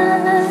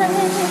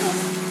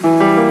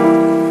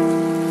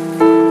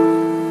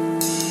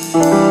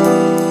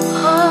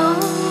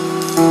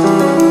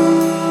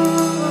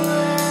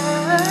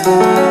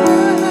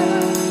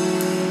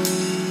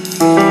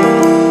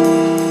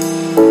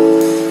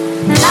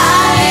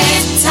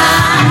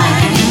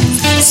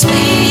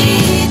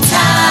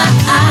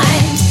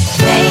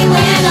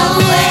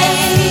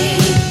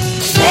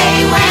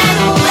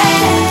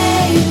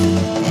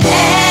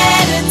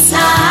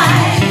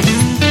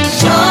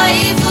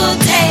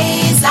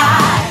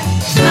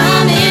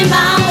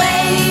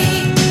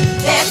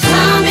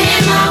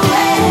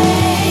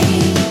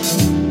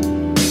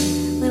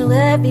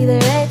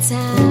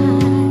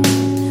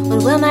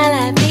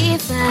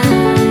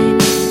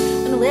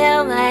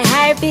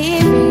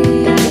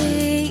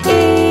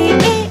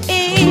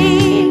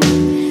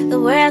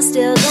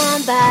 Still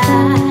gone by,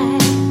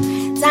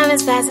 time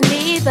is passing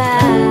me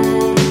by.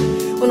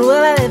 When will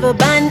I live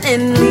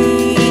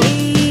abundantly?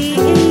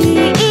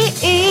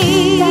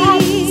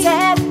 God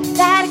said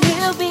that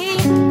he'll be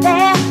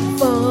there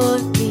for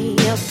me.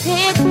 He'll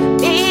pick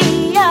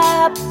me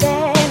up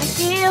and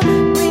he'll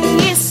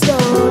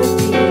restore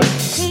me.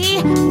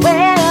 He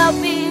will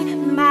be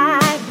my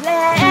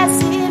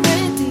blessed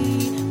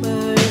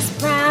redeemer. His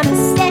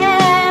promise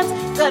stands,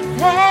 good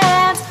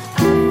plans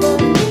are for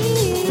me.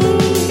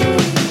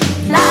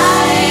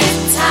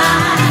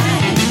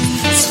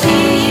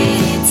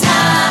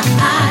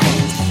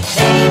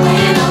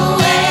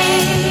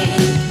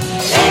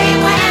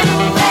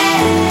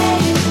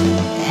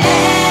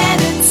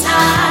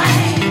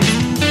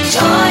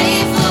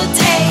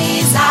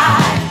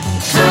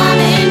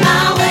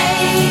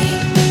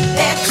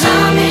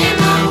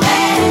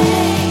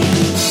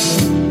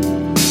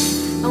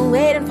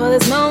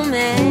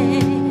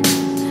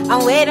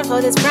 For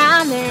this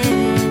promise,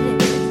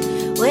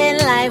 when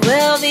life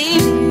will be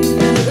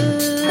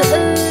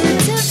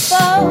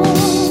beautiful.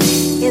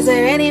 Is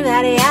there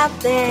anybody out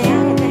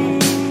there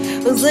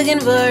who's looking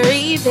for a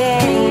reaper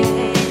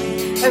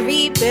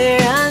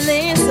on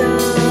their soul?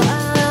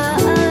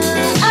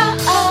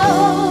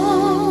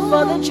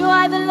 For the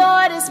joy of the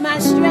Lord is my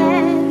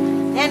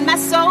strength, and my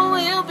soul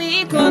will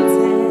be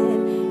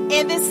content.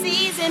 In this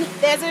season,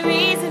 there's a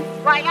reason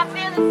why I'm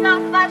feeling so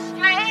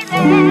frustrated.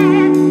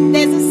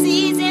 There's a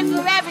season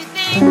for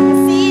everything,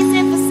 a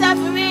season for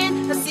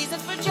suffering, a season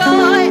for joy,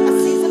 a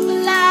season for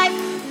life.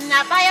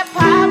 Not by a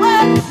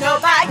power, no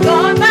by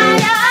God, by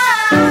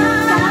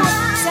God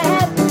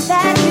said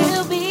that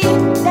he'll be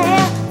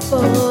there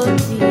for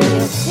me.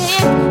 He'll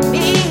pick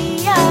me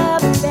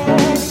up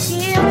and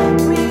he'll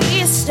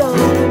restore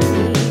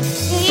me.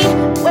 He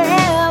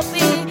will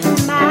be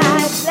my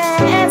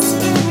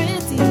blessed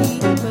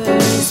redeemer.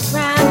 His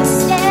promise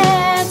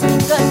stands,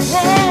 good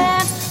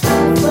plans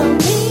are for me.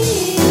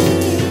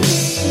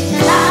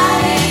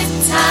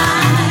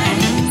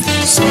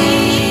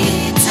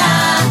 Sweet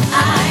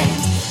time,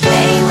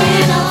 they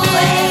went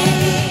away,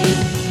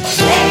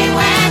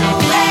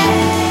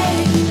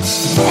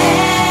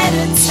 at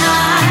a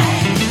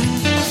time,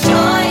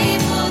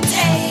 joyful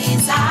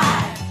days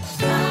are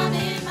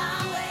coming my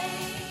way,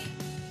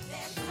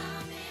 they're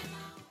coming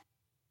my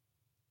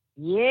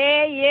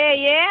way.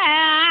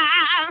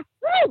 Yeah.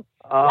 Woo!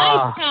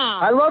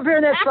 Lifetime. I love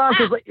hearing that song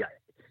because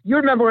you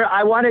remember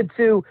I wanted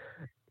to,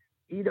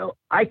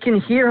 I can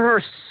hear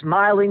her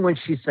smiling when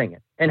she's singing.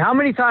 And how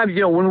many times,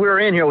 when we were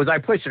in here, was I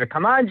pushing her,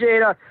 come on,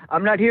 Jada,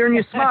 I'm not hearing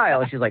you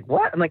smile. And she's like,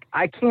 what? I'm like,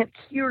 I can't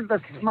hear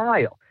the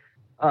smile.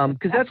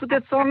 Because that's what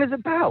that song is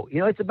about.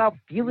 It's about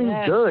feeling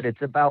good.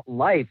 It's about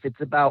life. It's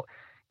about,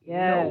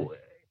 it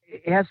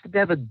has to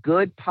have a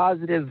good,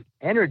 positive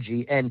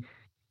energy. And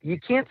you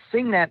can't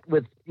sing that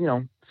with,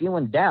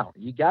 feeling down.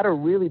 You got to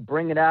really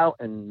bring it out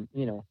and,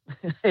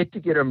 to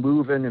get her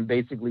moving and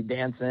basically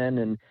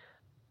dancing.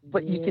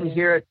 But you can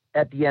hear it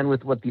at the end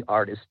with what the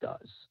artist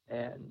does.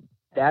 And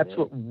that's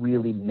what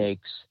really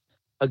makes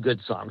a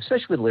good song,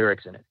 especially with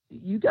lyrics in it.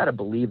 You got to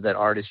believe that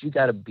artist. You've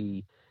got to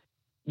be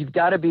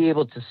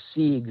able to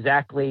see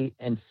exactly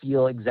and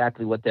feel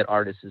exactly what that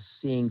artist is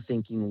seeing,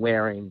 thinking,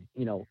 wearing.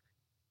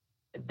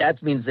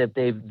 That means that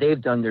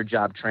they've done their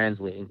job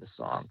translating the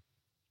song.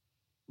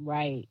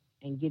 Right,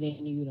 and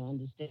getting you to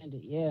understand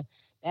it. Yeah,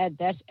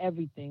 that's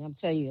everything. I'm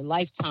telling you,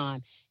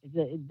 Lifetime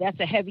that's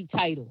a heavy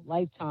title,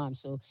 Lifetime.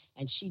 So,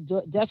 and she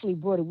definitely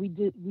brought it. We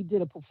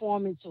did a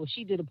performance, or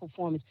she did a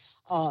performance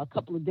a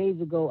couple of days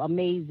ago.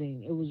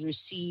 Amazing. It was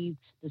received.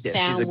 The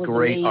sound was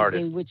great amazing.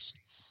 Artist. Which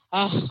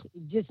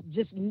just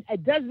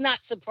it does not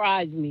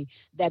surprise me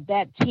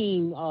that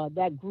team,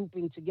 that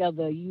grouping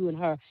together, you and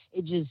her,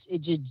 it just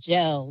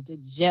gelled. It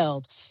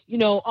gelled.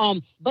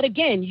 But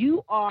again,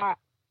 you are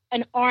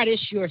an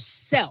artist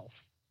yourself.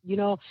 you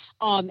know.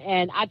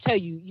 And I tell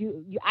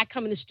you, I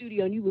come in the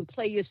studio and you would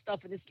play your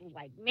stuff, and it's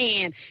like,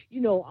 man,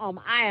 you know,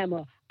 I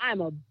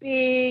am a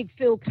big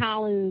Phil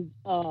Collins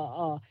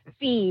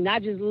fiend. I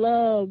just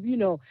love, you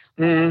know,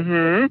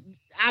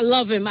 I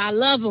love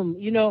him,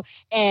 you know.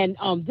 And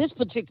this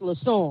particular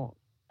song,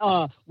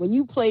 when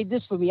you played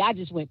this for me, I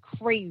just went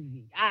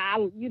crazy.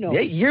 You know,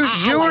 yeah,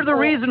 you were the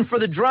reason for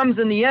the drums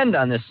in the end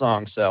on this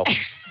song, so.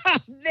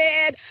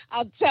 Man,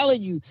 I'm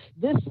telling you,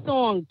 this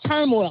song,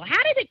 Turmoil,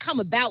 how did it come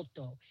about,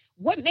 though?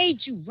 What made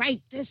you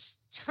write this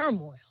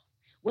Turmoil?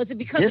 Was it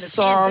because of the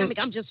pandemic?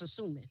 I'm just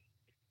assuming.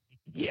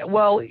 Yeah,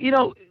 well, you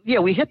know, yeah,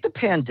 we hit the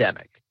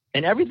pandemic,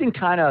 and everything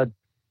kind of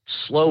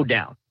slowed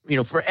down, you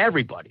know, for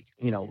everybody,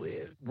 you know,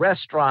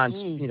 restaurants,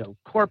 you know,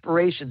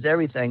 corporations,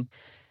 everything.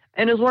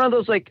 And it was one of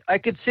those, like, I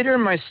could sit here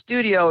in my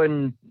studio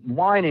and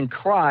whine and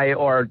cry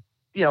or,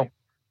 you know,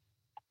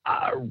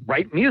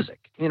 write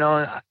music, you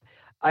know.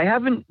 I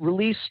haven't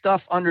released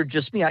stuff under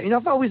just me. You know,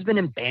 I've always been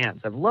in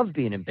bands. I've loved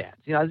being in bands.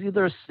 You know, I was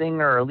either a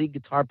singer or a lead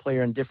guitar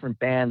player in different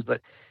bands, but,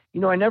 you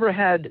know, I never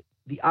had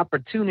the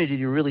opportunity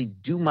to really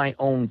do my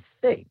own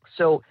thing.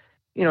 So,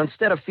 you know,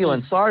 instead of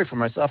feeling sorry for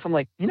myself, I'm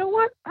like, you know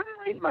what? I'm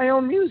writing my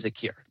own music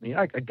here. I mean,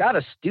 I got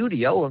a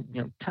studio and,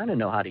 you know, kind of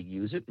know how to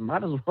use it.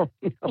 Might as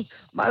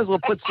well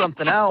put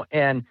something out.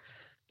 And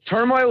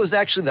Turmoil was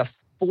actually the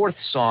fourth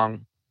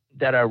song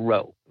that I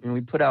wrote. And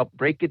we put out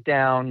Break It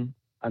Down.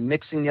 I'm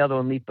mixing the other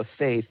one, Leap of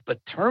Faith, but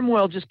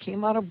Turmoil just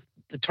came out of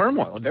the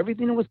turmoil of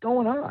everything that was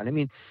going on. I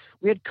mean,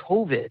 we had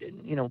COVID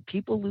and, you know,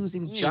 people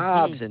losing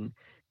jobs and,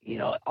 you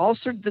know, all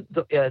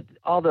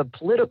the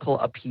political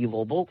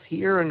upheaval, both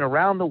here and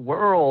around the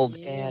world.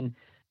 And,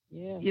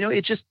 you know,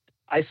 it just,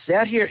 I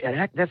sat here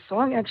and that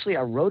song, actually,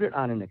 I wrote it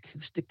on an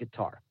acoustic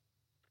guitar.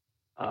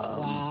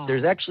 Wow.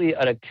 There's actually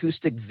an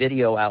acoustic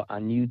video out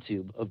on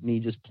YouTube of me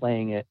just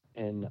playing it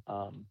and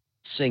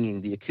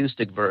singing the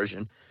acoustic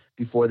version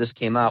before this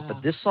came out.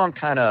 But this song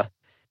kind of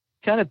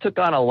took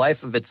on a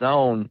life of its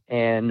own.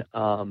 And,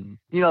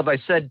 you know, if I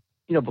said,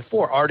 you know,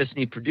 before artists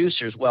need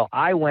producers, well,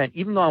 I went,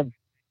 even though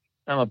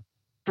I'm a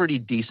pretty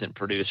decent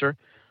producer,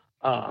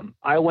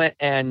 I went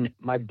and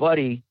my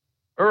buddy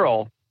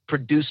Earl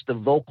produced the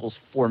vocals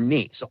for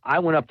me. So I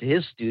went up to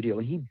his studio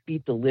and he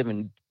beat the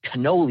living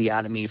cannoli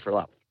out of me for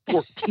about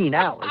 14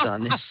 hours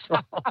on this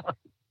song.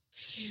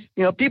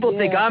 You know, people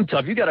think I'm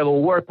tough. You got to go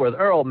work with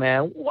Earl,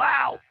 man.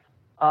 Wow.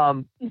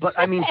 But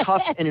I mean,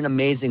 tough in an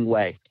amazing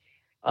way.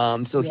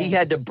 So he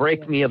had to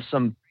break me of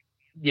some,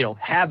 you know,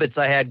 habits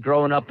I had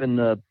growing up in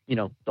the, you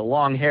know, the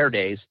long hair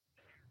days,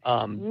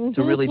 to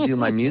really do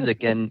my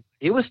music. And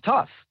it was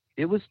tough.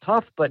 It was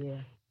tough, but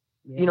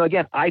you know,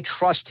 again, I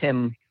trust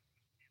him,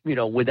 you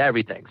know, with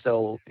everything.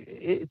 So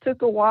it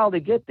took a while to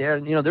get there.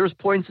 And, you know, there was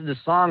points in the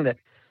song that,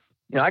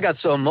 you know, I got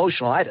so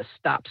emotional, I had to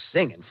stop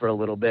singing for a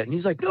little bit. And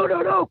he's like,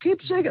 no, keep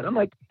singing. I'm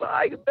like,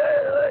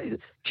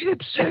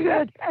 keep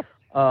singing.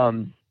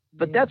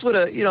 But that's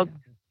what you know,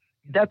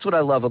 that's what I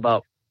love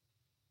about,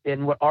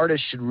 and what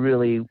artists should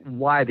really,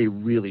 why they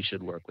really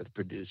should work with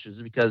producers,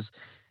 because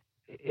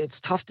it's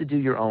tough to do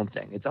your own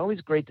thing. It's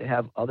always great to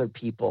have other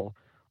people.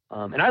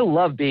 And I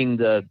love being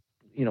the,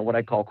 you know, what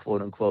I call,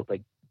 quote unquote,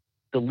 like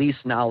the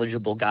least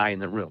knowledgeable guy in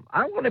the room.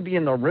 I want to be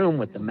in the room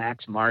with the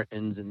Max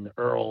Martins and the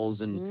Earls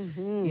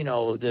and, you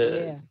know,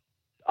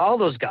 all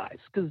those guys,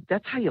 because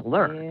that's how you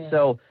learn.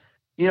 So,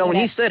 you know, when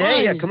he said,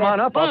 hey, come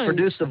on up, I'll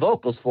produce the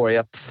vocals for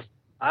you,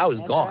 I was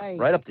gone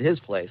right up to his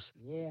place.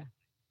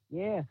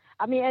 Yeah.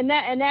 I mean, and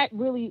that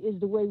really is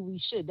the way we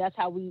should. That's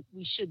how we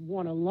should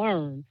want to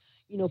learn,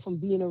 you know, from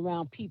being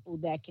around people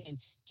that can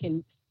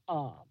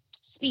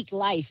speak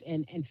life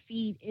and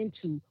feed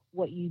into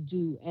what you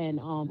do. And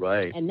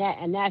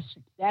and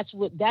that's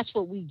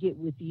what we get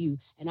with you.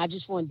 And I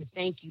just wanted to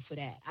thank you for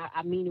that.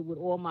 I mean it with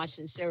all my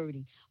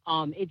sincerity.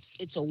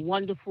 It's a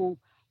wonderful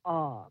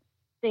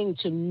thing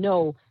to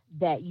know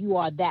that you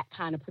are that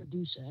kind of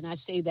producer. And I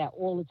say that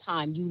all the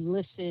time. You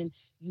listen,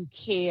 you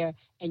care,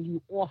 and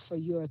you offer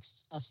your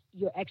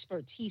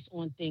expertise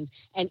on things.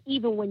 And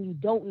even when you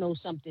don't know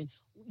something,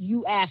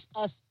 you ask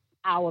us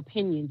our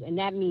opinions, and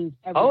that means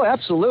everything. Oh,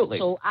 absolutely.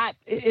 So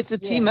it's a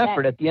team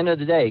effort at the end of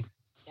the day.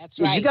 That's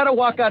right. You got to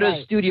walk out of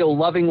the studio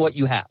loving what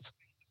you have.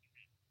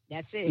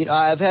 That's it. You know,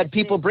 I've had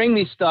people bring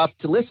me stuff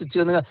to listen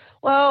to, and they go,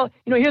 well,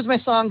 you know, here's my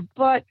song,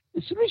 but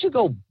as soon as you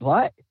go,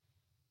 but,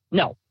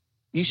 no.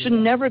 You should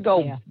never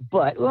go,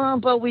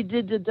 but we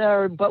did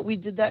that, but we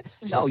did that.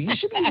 No, you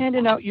should be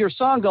handing out your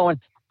song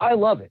going, I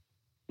love it.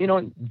 You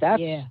know,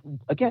 that's,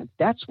 again,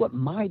 that's what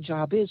my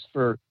job is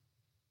for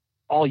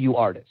all you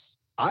artists.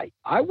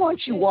 I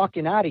want you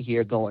walking out of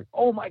here going,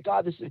 oh my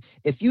God,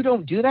 if you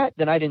don't do that,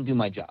 then I didn't do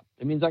my job.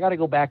 It means I got to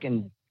go back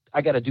and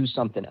I got to do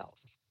something else.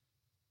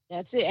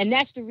 That's it. And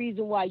that's the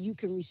reason why you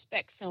can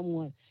respect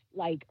someone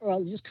like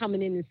Earl just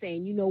coming in and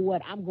saying, you know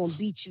what, I'm going to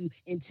beat you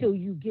until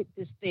you get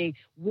this thing.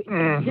 This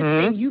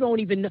thing you don't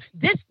even know.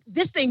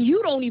 This thing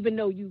you don't even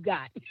know you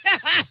got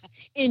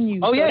in you.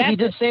 Oh, so yeah, he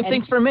did the same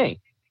thing for me.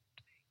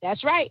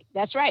 That's right.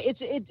 That's right.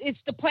 It's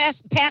the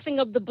passing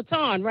of the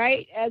baton,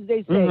 right? As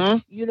they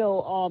say, you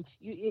know,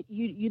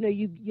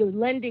 you're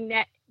lending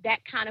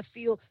that kind of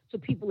feel to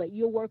people that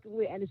you're working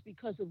with, and it's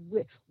because of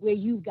where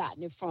you've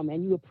gotten it from,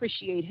 and you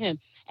appreciate him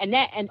and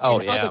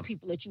other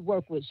people that you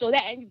work with. So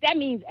that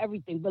means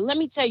everything. But let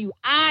me tell you,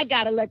 I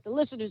gotta let the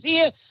listeners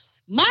hear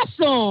my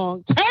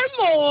song,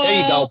 Turmoil.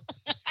 There you go.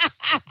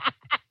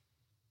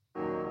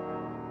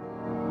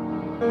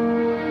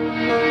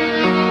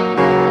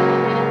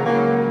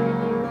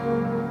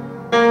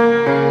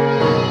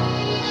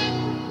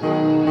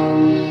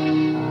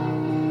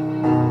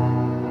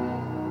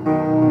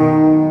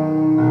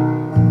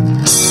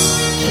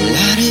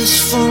 Light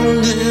is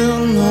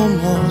falling,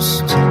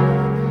 almost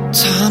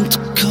time to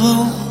go.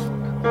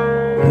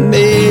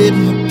 Made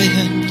my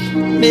bed,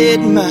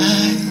 made my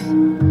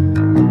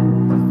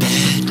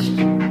bed.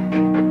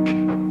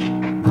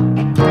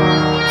 The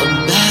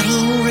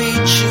battle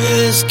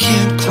rages,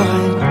 can't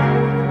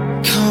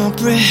quite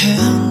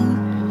comprehend.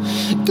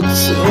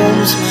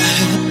 Consumes my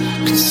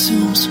head,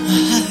 consumes my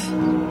head.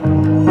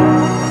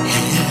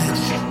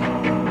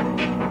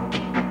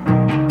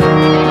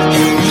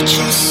 And what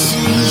you're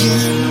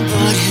saying,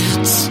 but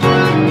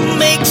it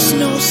makes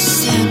no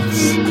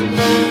sense.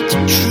 The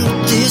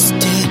truth is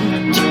dead,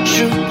 the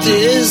truth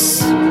is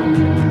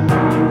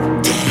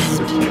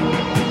dead.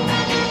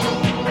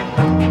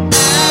 I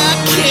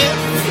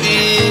can't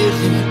feel it,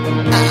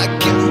 I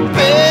can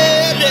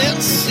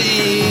barely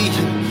see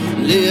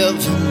you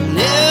living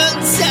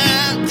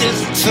inside this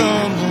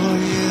turmoil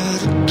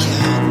yet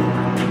again.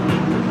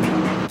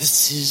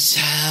 This is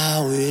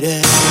how it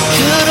ends.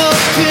 Caught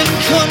up in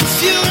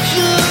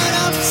confusion,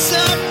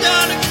 upside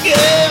down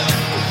again.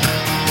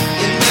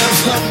 It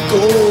never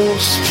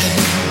goes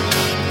planned,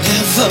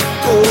 never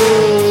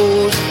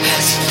goes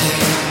as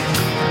planned.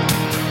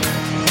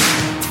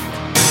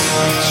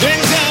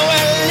 Strange how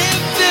we're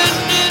living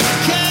in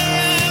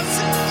chaos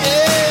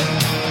again.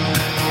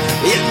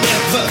 It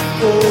never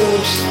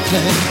goes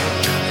planned,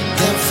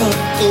 never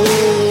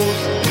goes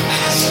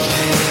as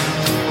planned.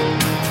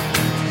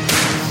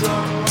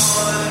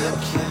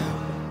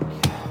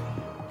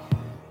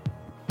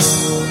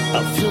 I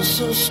feel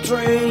so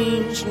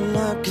strange,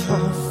 like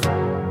I've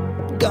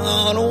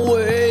gone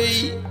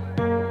away.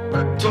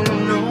 I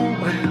don't know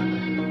where,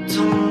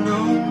 don't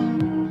know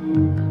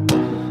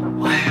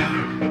where.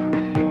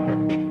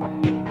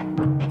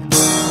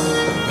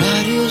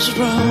 Right is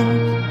wrong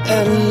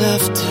and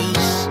left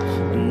is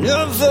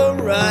never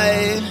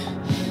right.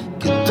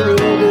 Get through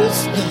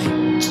this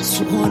night,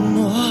 just one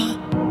more.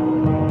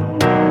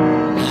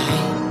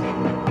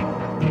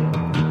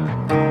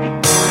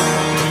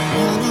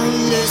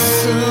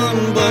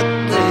 But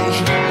they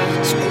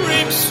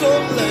scream so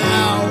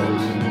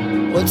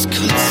loud. What's cut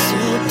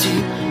so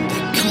deep?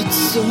 They cut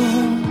so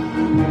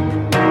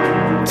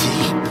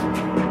deep.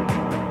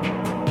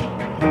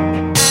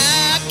 I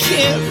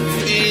can't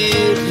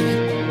feel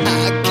it, I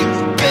can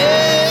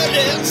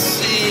barely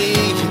see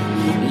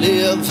you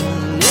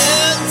living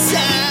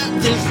inside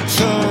this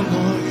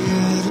turmoil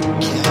yet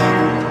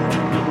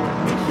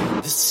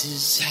again. This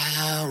is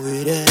how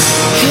it ends.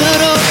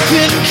 Caught up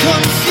in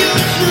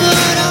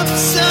confusion,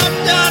 upside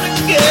down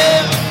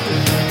again.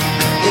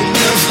 It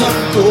never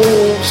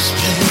goes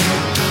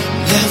planned,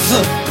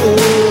 never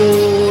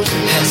goes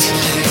as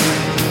planned.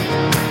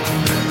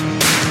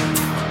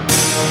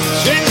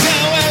 Strange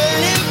how we're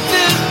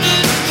living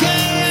in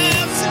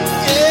chaos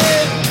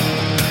again.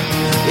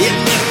 It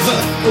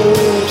never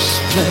goes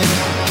planned,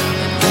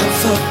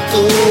 never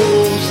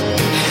goes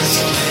as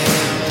planned.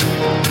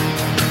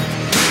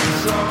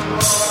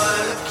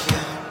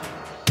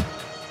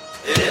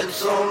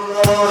 It's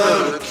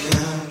all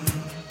again.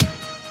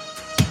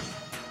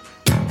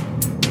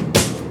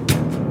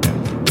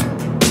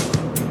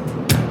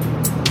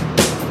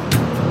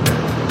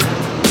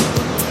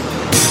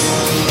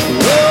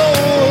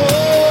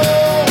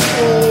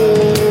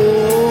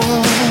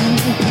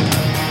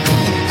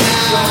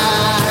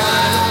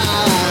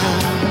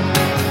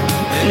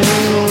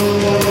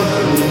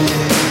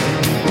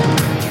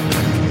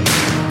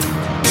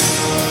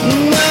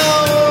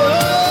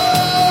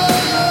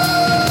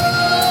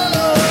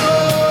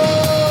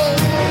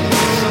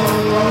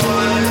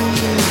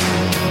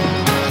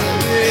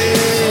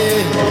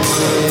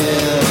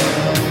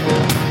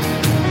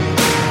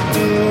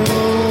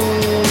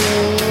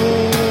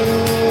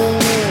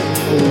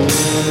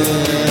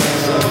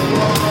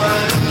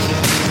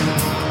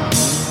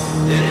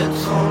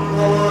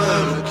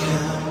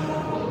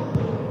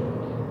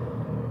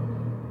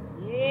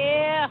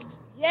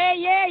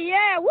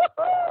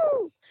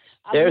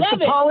 There's the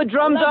Paula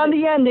drums on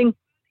the ending.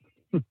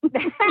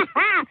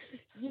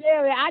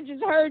 Yeah, man, I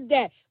just heard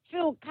that.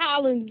 Phil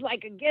Collins,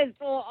 like, against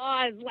all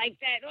odds, like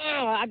that.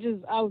 Oh, I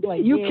was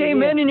like, you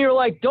came in and you're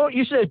like,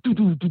 you said, do,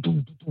 do, do,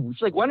 do, do.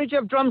 She's like, why don't you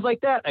have drums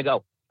like that? I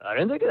go, I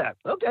didn't think of that.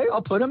 Okay,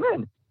 I'll put them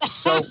in.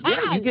 So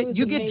yeah,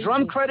 you get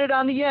drum credit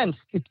on the end.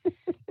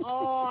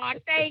 Oh,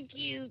 thank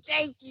you.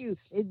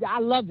 I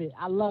love it.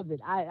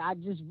 I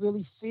just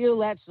really feel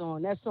that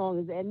song. That song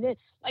is, and then,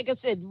 like I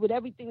said, with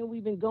everything that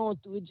we've been going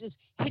through, it just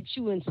hits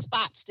you in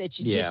spots that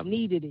you just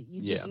needed it.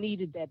 You just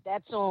needed that.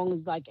 That song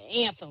is like an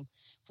anthem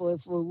for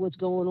what's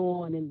going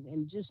on,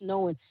 and just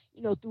knowing,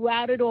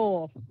 throughout it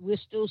all, we're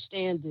still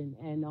standing,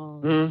 and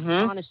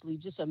honestly,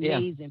 just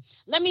amazing.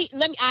 Yeah. Let me.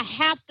 I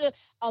have to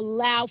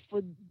allow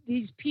for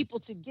these people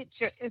to get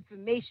your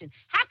information.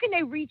 How can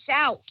they reach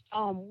out?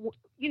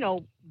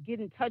 Get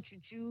in touch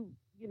with you.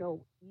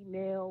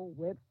 Email,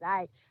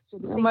 website. So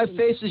my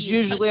face is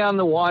usually on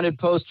the wanted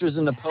posters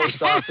in the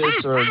post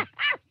office or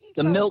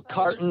the milk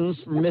cartons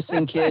for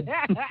missing kids.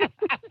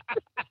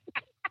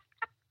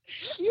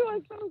 You are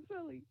so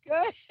silly.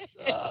 Good.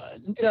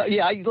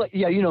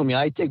 You know me.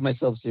 I take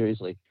myself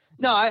seriously.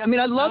 No,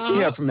 I'd love to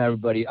hear from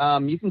everybody.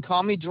 You can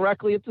call me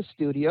directly at the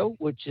studio,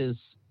 which is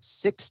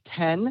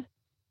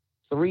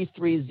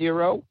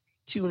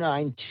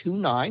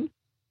 610-330-2929.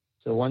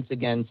 So once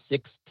again,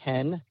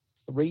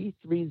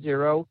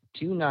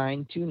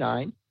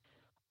 610-330-2929.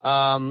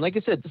 Like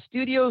I said, the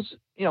studio's,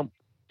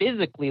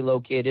 physically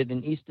located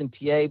in Easton,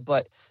 PA,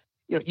 but,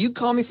 you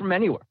call me from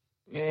anywhere.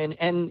 And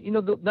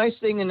the nice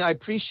thing, and I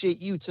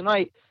appreciate you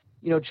tonight,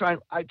 I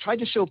tried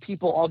to show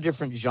people all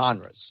different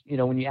genres,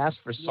 when you ask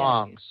for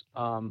songs.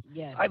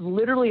 Yes. I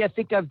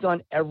think I've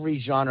done every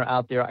genre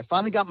out there. I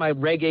finally got my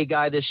reggae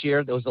guy this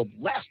year. That was the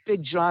last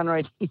big genre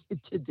I needed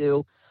to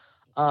do.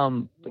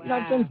 But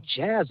I've done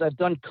jazz, I've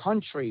done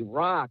country,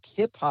 rock,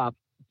 hip hop,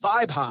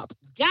 vibe hop,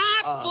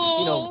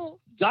 gospel,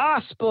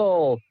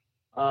 gospel.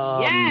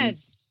 Yes.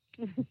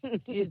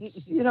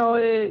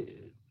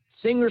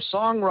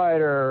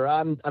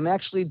 Singer-songwriter. I'm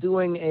actually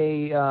doing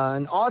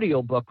an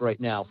audio book right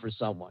now for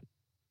someone.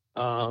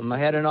 I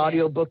had an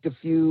audio book a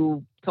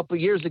couple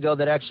years ago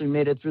that actually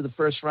made it through the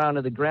first round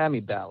of the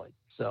Grammy ballot.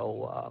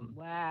 So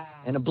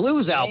and a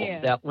blues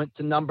album that went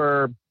to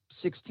number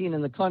 16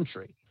 in the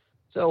country.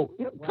 So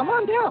come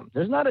on down.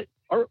 There's not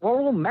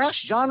we'll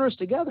mash genres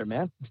together,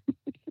 man.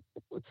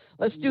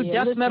 Let's do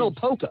death metal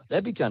polka.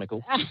 That'd be kind of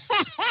cool.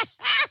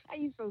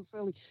 You're so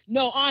silly.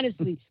 No,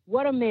 honestly,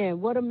 what a man.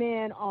 What a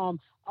man.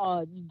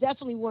 You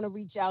definitely want to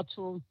reach out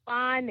to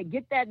him.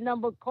 Get that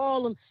number,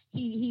 call him.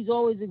 He's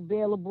always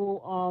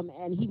available,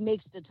 and he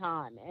makes the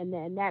time. And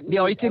that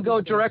means you can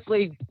go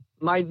directly.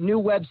 My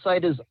new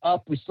website is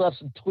up. We still have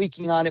some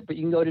tweaking on it, but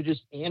you can go to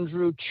just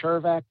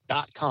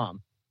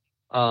andrewchervak.com.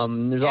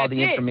 There's all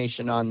the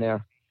information on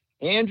there.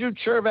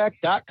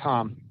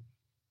 andrewchervak.com.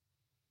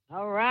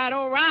 All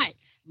right.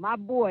 My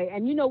boy.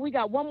 And we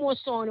got one more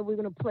song that we're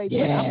going to play.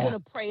 But I'm going to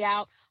pray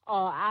out.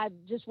 I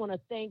just want to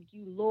thank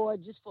you,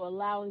 Lord, just for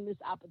allowing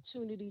this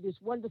opportunity, this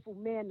wonderful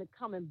man to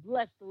come and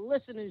bless the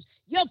listeners,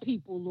 your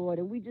people, Lord.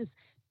 And we just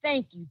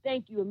thank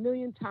you a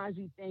million times.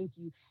 We thank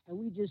you. And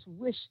we just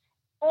wish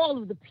all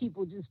of the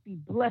people just be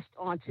blessed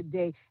on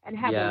today and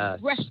have a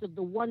rest of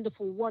the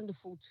wonderful,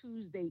 wonderful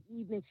Tuesday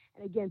evening.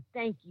 And again,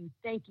 thank you,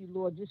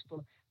 Lord, just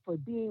for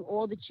being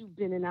all that you've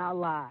been in our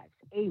lives.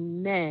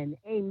 Amen.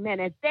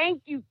 And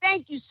thank you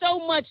so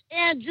much,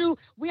 Andrew.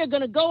 We are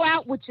going to go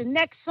out with your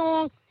next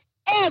song.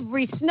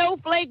 Every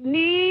snowflake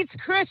needs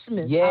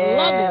Christmas. Yeah, I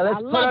love it.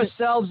 Let's put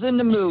ourselves in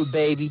the mood,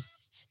 baby.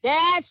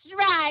 That's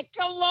right.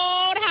 Come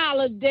on,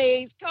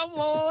 holidays.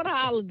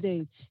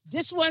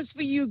 This one's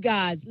for you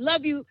guys.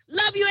 Love you,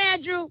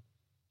 Andrew.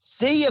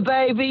 See you,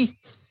 baby.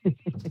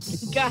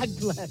 God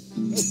bless.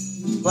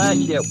 Bless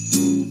you.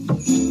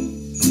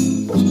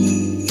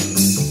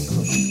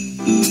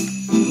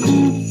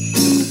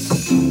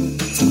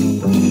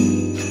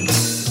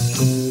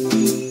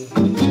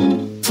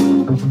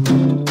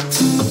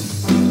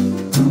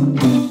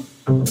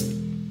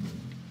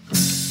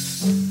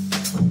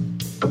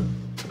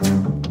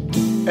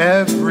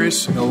 Every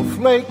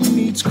snowflake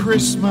needs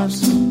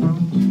Christmas.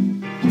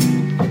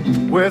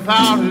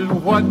 Without it,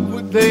 what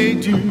would they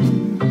do?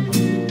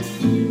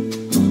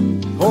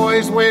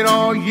 Boys wait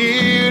all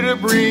year to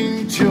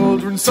bring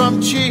children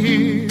some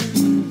cheer,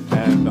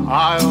 and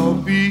I'll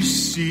be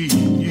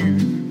seeing you.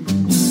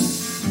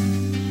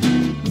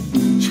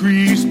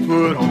 Trees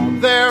put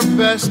on their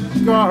best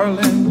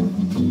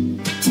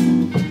garland,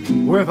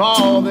 with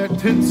all their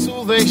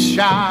tinsel they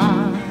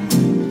shine.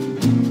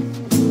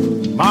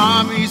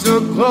 Mommies are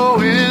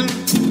glowing,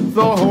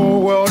 the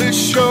whole world is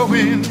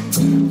showing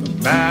the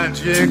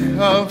magic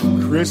of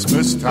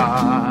Christmas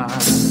time.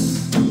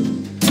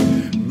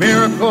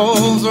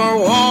 Miracles are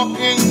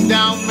walking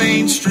down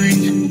Main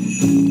Street,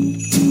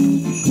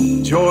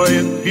 joy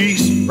and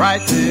peace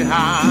right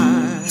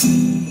behind.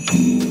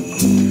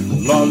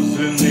 Love's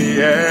in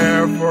the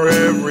air for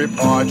every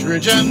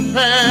partridge and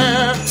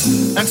pear,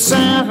 and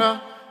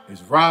Santa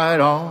is right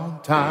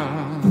on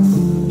time.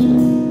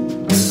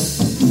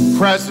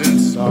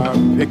 Presents are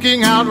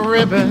picking out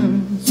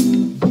ribbons,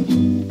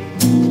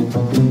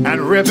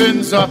 and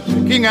ribbons are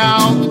picking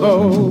out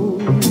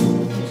bows.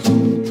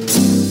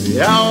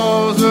 The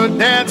owls are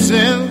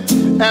dancing,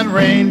 and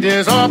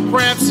reindeers are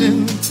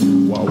prancing,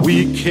 while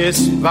we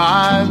kiss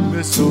by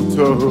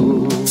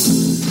mistletoe.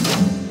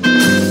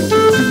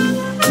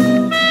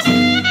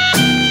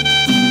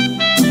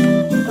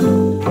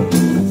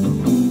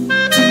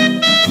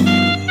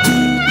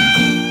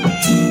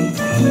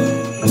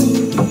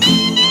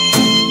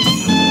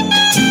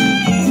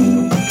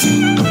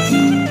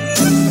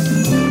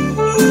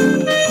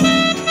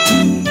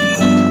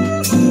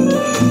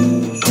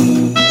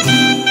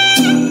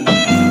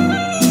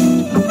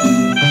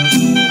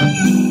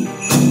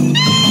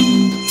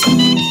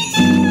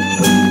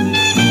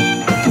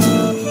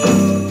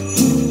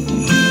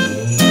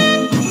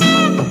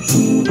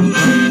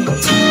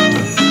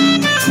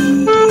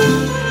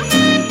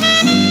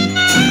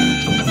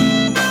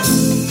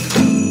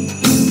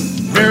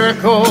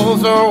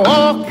 Miracles are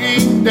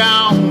walking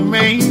down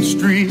Main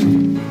Street,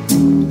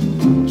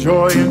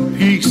 joy and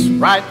peace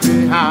right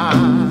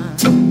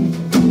behind.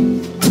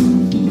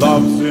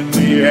 Love's in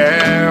the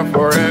air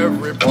for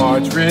every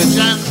partridge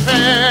and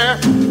pear,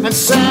 and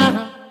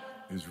Santa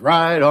is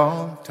right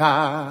on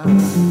time.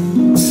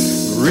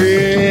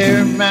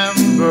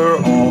 Remember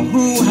all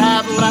who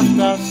have left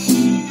us,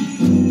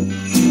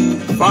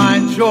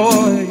 find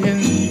joy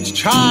in each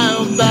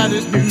child that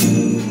is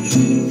new.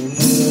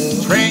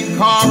 Train,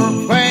 car,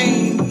 or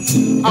plane,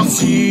 I'll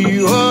see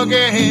you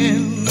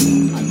again.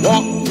 I'd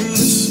walk through the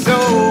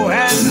snow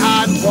and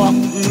I'd walk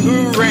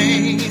through the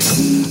rain.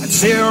 I'd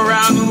sail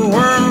around the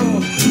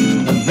world,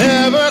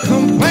 never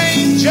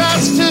complain,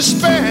 just to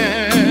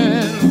spend